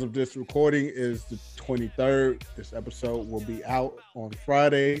 as of this recording, is the 23rd. This episode will be out on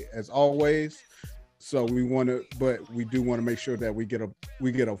Friday, as always. So we do want to make sure that we get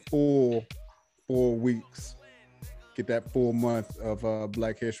a full 4 weeks, get that full month of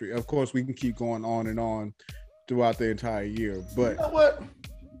Black History. Of course, we can keep going on and on throughout the entire year, but you know what?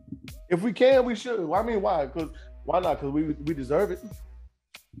 If we can, we should. I mean, why? Because why not? Because we deserve it.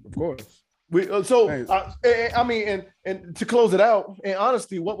 Of course. I mean, and to close it out, in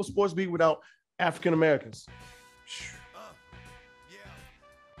honesty, what would sports be without African Americans?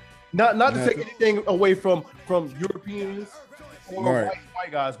 Not to take anything away from Europeans or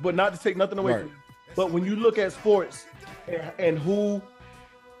white guys, but not to take nothing away from them. But when you look at sports and who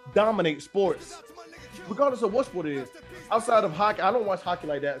dominates sports, regardless of what sport it is, outside of hockey, I don't watch hockey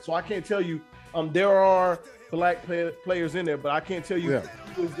like that, so I can't tell you. There are Black players in there, but I can't tell you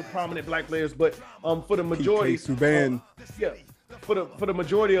who's the prominent Black players. But for the majority, for the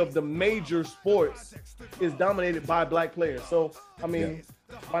majority of the major sports is dominated by Black players. So I mean,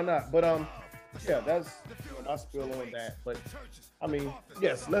 why not? But that's I spill on that. But I mean,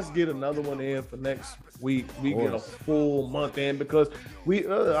 yes, let's get another one in for next week. We get a full month in because we,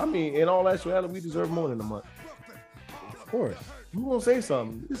 I mean, in all actuality, we deserve more than a month. Of course. You gonna say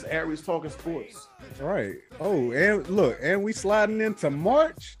something? This is Aries Talking Sports. All right. Oh, and look, and we sliding into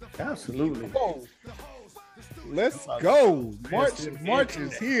March. Absolutely. Oh, let's go. March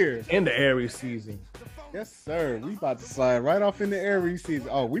is here. In the Aries season. Yes, sir. We about to slide right off in the Aries season.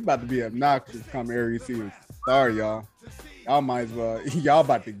 Oh, we about to be obnoxious come Aries season. Sorry, y'all. Y'all might as well. Y'all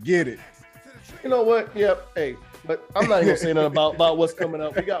about to get it. You know what? Yep. Hey, but I'm not even gonna say nothing about what's coming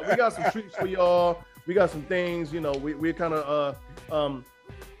up. We got some treats for y'all. We got some things, you know, we're kind of,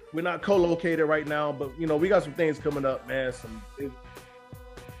 we're not co-located right now, but, you know, we got some things coming up, man. We're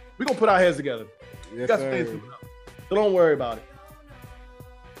going to put our heads together. Yes, we got some things coming up, so don't worry about it.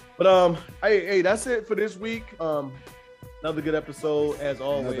 But, hey, that's it for this week. Another good episode, as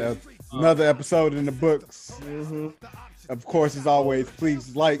always. Another episode in the books. Mm-hmm. Of course, as always,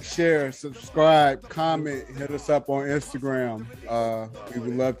 please like, share, subscribe, comment, hit us up on Instagram. We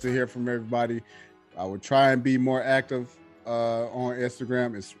would love to hear from everybody. I would try and be more active on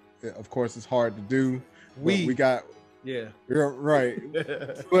Instagram. It's hard to do. We got right.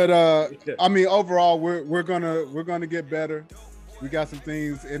 But I mean, overall, we're gonna get better. We got some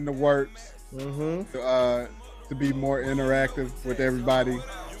things in the works to be more interactive with everybody.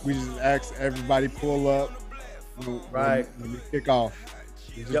 We just ask everybody pull up when we kick off.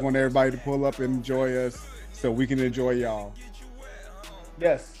 We just want everybody to pull up and enjoy us so we can enjoy y'all.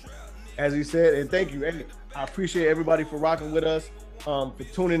 Yes. As he said, and thank you. And I appreciate everybody for rocking with us, for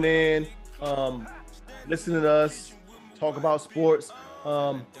tuning in, listening to us talk about sports. We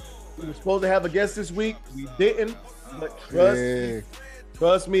were supposed to have a guest this week. We didn't, but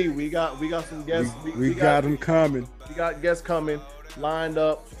trust me, we got some guests. We got them coming. We got guests coming, lined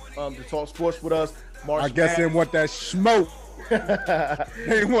up to talk sports with us. I guess they want that smoke.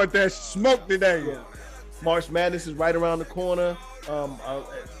 They want that smoke today. Yeah. March Madness is right around the corner.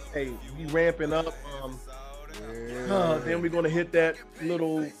 Hey, we ramping up. Then we're gonna hit that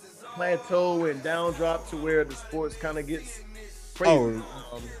little plateau and down drop to where the sports kind of gets crazy.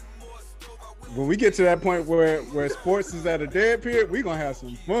 When we get to that point where sports is at a dead period, we're gonna have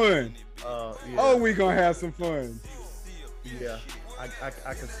some fun. We're gonna have some fun. Yeah, I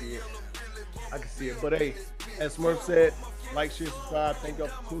can see it. I can see it. But hey, as Smurf said, like, share, subscribe. Thank y'all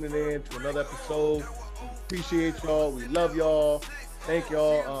for tuning in to another episode. We appreciate y'all. We love y'all. Thank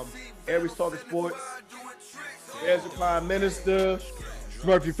y'all. Aries Talking Sports. There's your Prime Minister.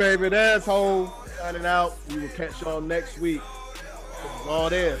 Smurf, your favorite asshole. Signing out. We will catch y'all next week. All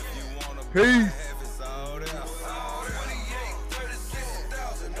there. Peace.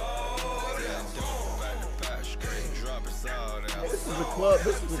 This is a club.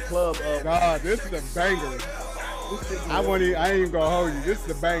 This is a banger. I ain't even gonna hold you. This is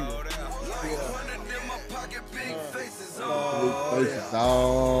the banger. Oh, yeah.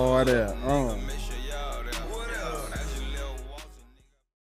 Oh, yeah.